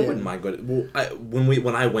go back I in? wouldn't mind going. Well,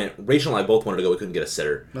 when I went, Rachel and I both wanted to go. We couldn't get a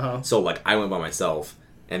sitter, so like I went by myself.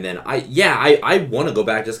 And then I want to go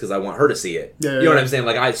back just because I want her to see it. Yeah, you know what I'm saying?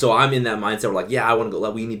 Like I'm in that mindset where like, I want to go.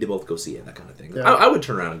 Like, we need to both go see it, that kind of thing. Yeah. I would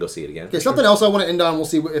turn around and go see it again. Okay, something else I want to end on. We'll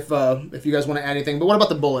see if you guys want to add anything. But what about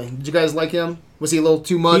the bully? Did you guys like him? Was he a little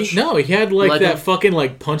too much? He had like that him? fucking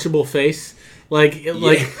like punchable face. Like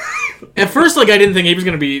at first, like I didn't think he was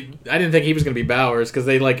gonna be Bowers because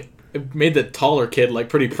they like made the taller kid like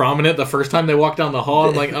pretty prominent the first time they walked down the hall.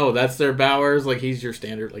 I'm like, oh, that's their Bowers. Like, he's your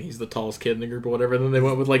standard. Like, he's the tallest kid in the group or whatever. And then they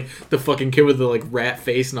went with like the fucking kid with the like rat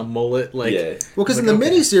face and a mullet. Like, Yeah. Well, because in the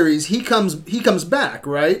miniseries he comes back,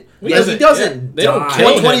 right? Yeah, he doesn't. They don't die.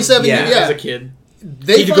 kill him 27 Yeah. yeah. as a kid.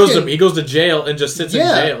 They He goes to jail and just sits in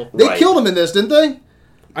jail. They Right. killed him in this, didn't they?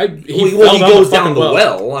 He goes down the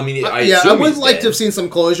well. I mean, I I assume would he's like dead. to have seen some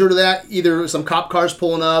closure to that. Either some cop cars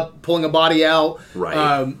pulling a body out.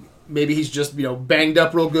 Right. Maybe he's just banged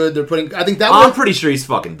up real good. They're putting. I think that I'm would. pretty sure he's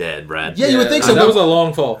fucking dead, Brad. Yeah, you would think so. That was a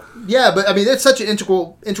long fall. Yeah, but I mean, it's such an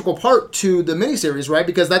integral part to the miniseries, right?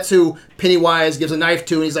 Because that's who Pennywise gives a knife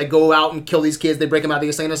to, and he's like, go out and kill these kids. They break them out of the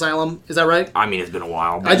insane asylum. Is that right? I mean, it's been a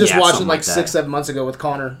while. I just watched it something like that. 6-7 months ago with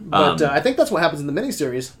Connor, but I think that's what happens in the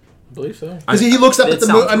miniseries. I believe so. Because he looks up It at the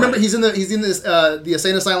moon. sounds I remember right. he's in this the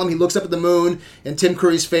insane asylum. He looks up at the moon, and Tim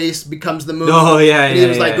Curry's face becomes the moon. Oh, yeah, and he yeah,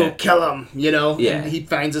 was like, yeah. "Go kill him," Yeah. And he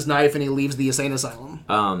finds his knife and he leaves the insane asylum.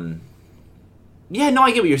 Yeah, no,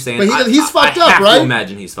 I get what you're saying. But he's fucked I up, have right? to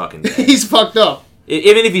imagine he's fucking dead. He's fucked up.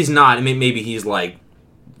 Even if he's not, I mean, maybe he's like,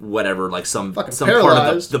 whatever, like some Fucking part of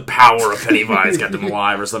paralyzed. the power of Pennywise kept him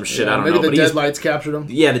alive or some shit. I don't maybe know. the But he's, deadlights captured him.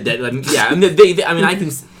 yeah, the dead. Yeah, I mean, I mean, I can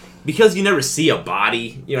because you never see a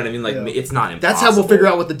body. You know what I mean? Like, Yeah. it's not impossible. That's how we'll figure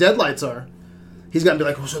out what the deadlights are. He's gonna be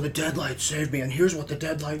like, "Oh, so the deadlights saved me, and here's what the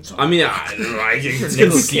deadlights are." I mean, it's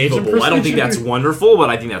Nicolas Cage conceivable. I don't think that's wonderful, but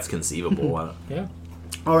I think that's conceivable. Yeah.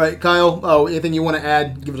 All right, Kyle. Oh, anything you want to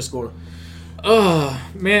add? Give it a score. Oh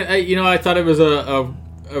man, I thought it was a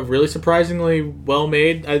really surprisingly well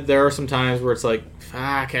made. There are some times where it's like,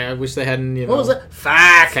 fuck, I wish they hadn't. What was that?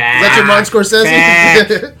 Fuck. Is that your Martin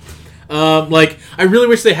Scorsese? Like, I really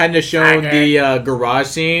wish they hadn't have shown the garage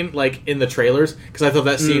scene like in the trailers because I thought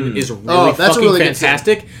that scene is really that's a fucking really good scene.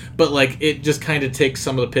 fantastic. But like, it just kind of takes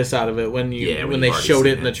some of the piss out of it when when they you've already showed it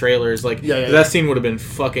seen in the it. trailers. Like, Yeah. that scene would have been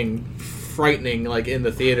fucking frightening. Like in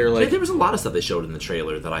the theater, like There was a lot of stuff they showed in the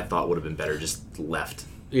trailer that I thought would have been better just left.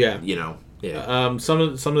 yeah. You know. Yeah. Some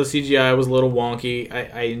of the CGI was a little wonky.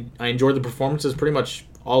 I enjoyed the performances pretty much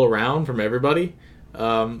all around from everybody,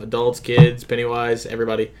 adults, kids, Pennywise,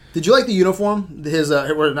 everybody. Did you like the uniform?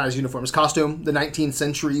 Not his uniform, his costume, the 19th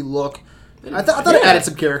century look. I thought it added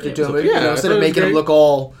some character to him. I Instead thought of it was making him great. look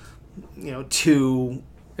all, too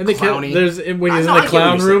And they clowny. there's when I he's know, in I the get what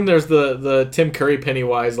clown you're room. There's the Tim Curry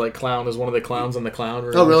Pennywise like clown is one of the clowns in the clown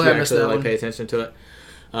room. Oh, really? If you I missed actually, that like one. pay attention to it.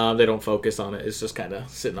 They don't focus on it. It's just kind of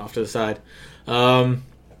sitting off to the side.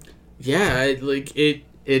 Yeah,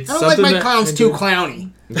 it's I don't like something my that clowns I too do-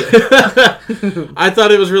 clowny. I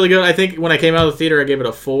thought it was really good. I think when I came out of the theater, I gave it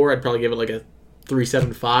a 4. I'd probably give it like a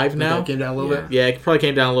 3.75 now. That came down a little bit. Yeah, it probably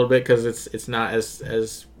came down a little bit because it's not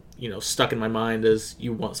as stuck in my mind as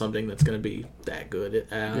you want something that's going to be that good.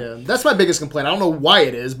 Yeah, that's my biggest complaint. I don't know why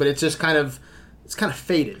it is, but it's just kind of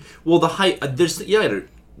faded. Well, the hype. There's you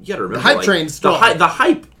gotta remember The hype like, train's the strong. the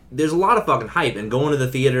hype. There's a lot of fucking hype, and going to the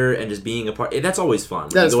theater and just being a part. That's always fun.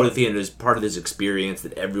 That is Going to fun. the theater is part of this experience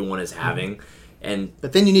that everyone is having, and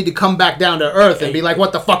But then you need to come back down to earth and be like,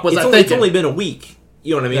 "What the fuck was I it's thinking?" only been a week.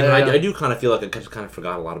 You know what I mean? Yeah, And yeah. I do kind of feel like I kind of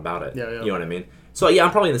forgot a lot about it. Yeah, yeah. You know what I mean? So yeah,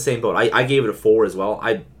 I'm probably in the same boat. I gave it a 4 as well.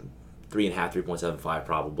 3.5, 3.75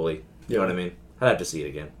 probably. You know what I mean? I'd have to see it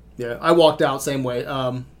again. Yeah, I walked out same way.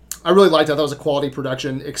 I really liked it. I thought it was a quality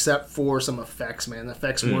production, except for some effects, man. The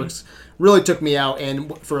effects works really took me out.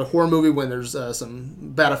 And for a horror movie, when there's some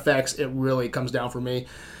bad effects, it really comes down for me.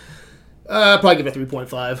 I'd probably give it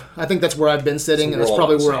 3.5. I think that's where I've been sitting, and that's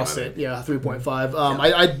probably where I'll sit. Yeah, 3.5.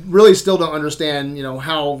 I really still don't understand,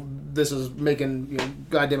 how this is making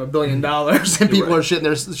goddamn $1 billion, and people are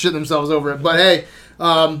shitting themselves over it. But hey,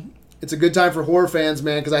 it's a good time for horror fans,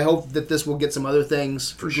 man, because I hope that this will get some other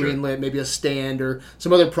things greenlit, maybe a stand or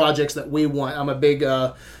some other projects that we want. I'm a big,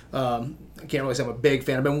 I can't really say I'm a big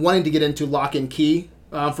fan. I've been wanting to get into Lock and Key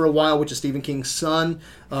for a while, which is Stephen King's son.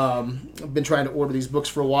 I've been trying to order these books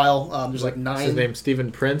for a while. There's like 9. Is his name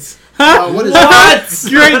Stephen Prince? What is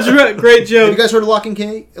that? Great joke. Have you guys heard of Lock and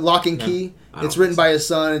Key? Lock and Key. It's written by his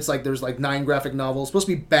son. It's like there's like 9 graphic novels. It's supposed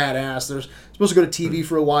to be badass. There's supposed to go to TV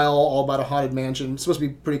for a while, all about a haunted mansion. It's supposed to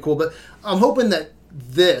be pretty cool. But I'm hoping that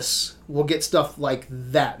this will get stuff like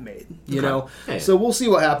that made. You know. Hey. So we'll see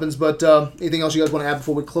what happens. But anything else you guys want to add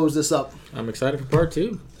before we close this up? I'm excited for part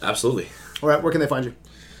 2. Absolutely. All right. Where can they find you?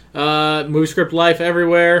 Movie Script Life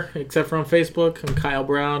everywhere except for on Facebook. I'm Kyle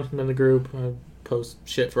Brown. I'm in the group. I post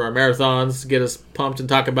shit for our marathons to get us pumped and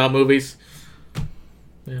talk about movies.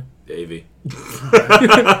 Yeah. Davey. Until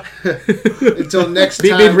next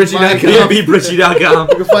time. BBBritchie.com.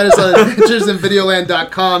 You can find us on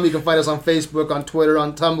adventuresinvideoland.com. You can find us on Facebook, on Twitter,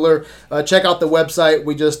 on Tumblr. Check out the website.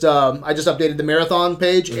 I just updated the marathon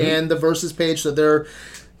page and the versus page, so they're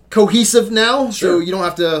cohesive now. So you don't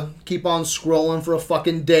have to keep on scrolling for a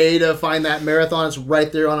fucking day to find that marathon. It's right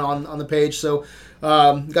there on the page. So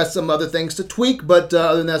got some other things to tweak, but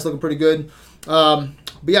other than that, it's looking pretty good.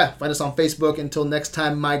 But yeah, find us on Facebook. Until next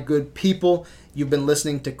time, my good people, you've been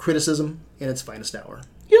listening to Criticism in its finest hour.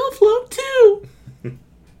 You'll float too.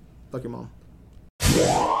 Fuck your mom.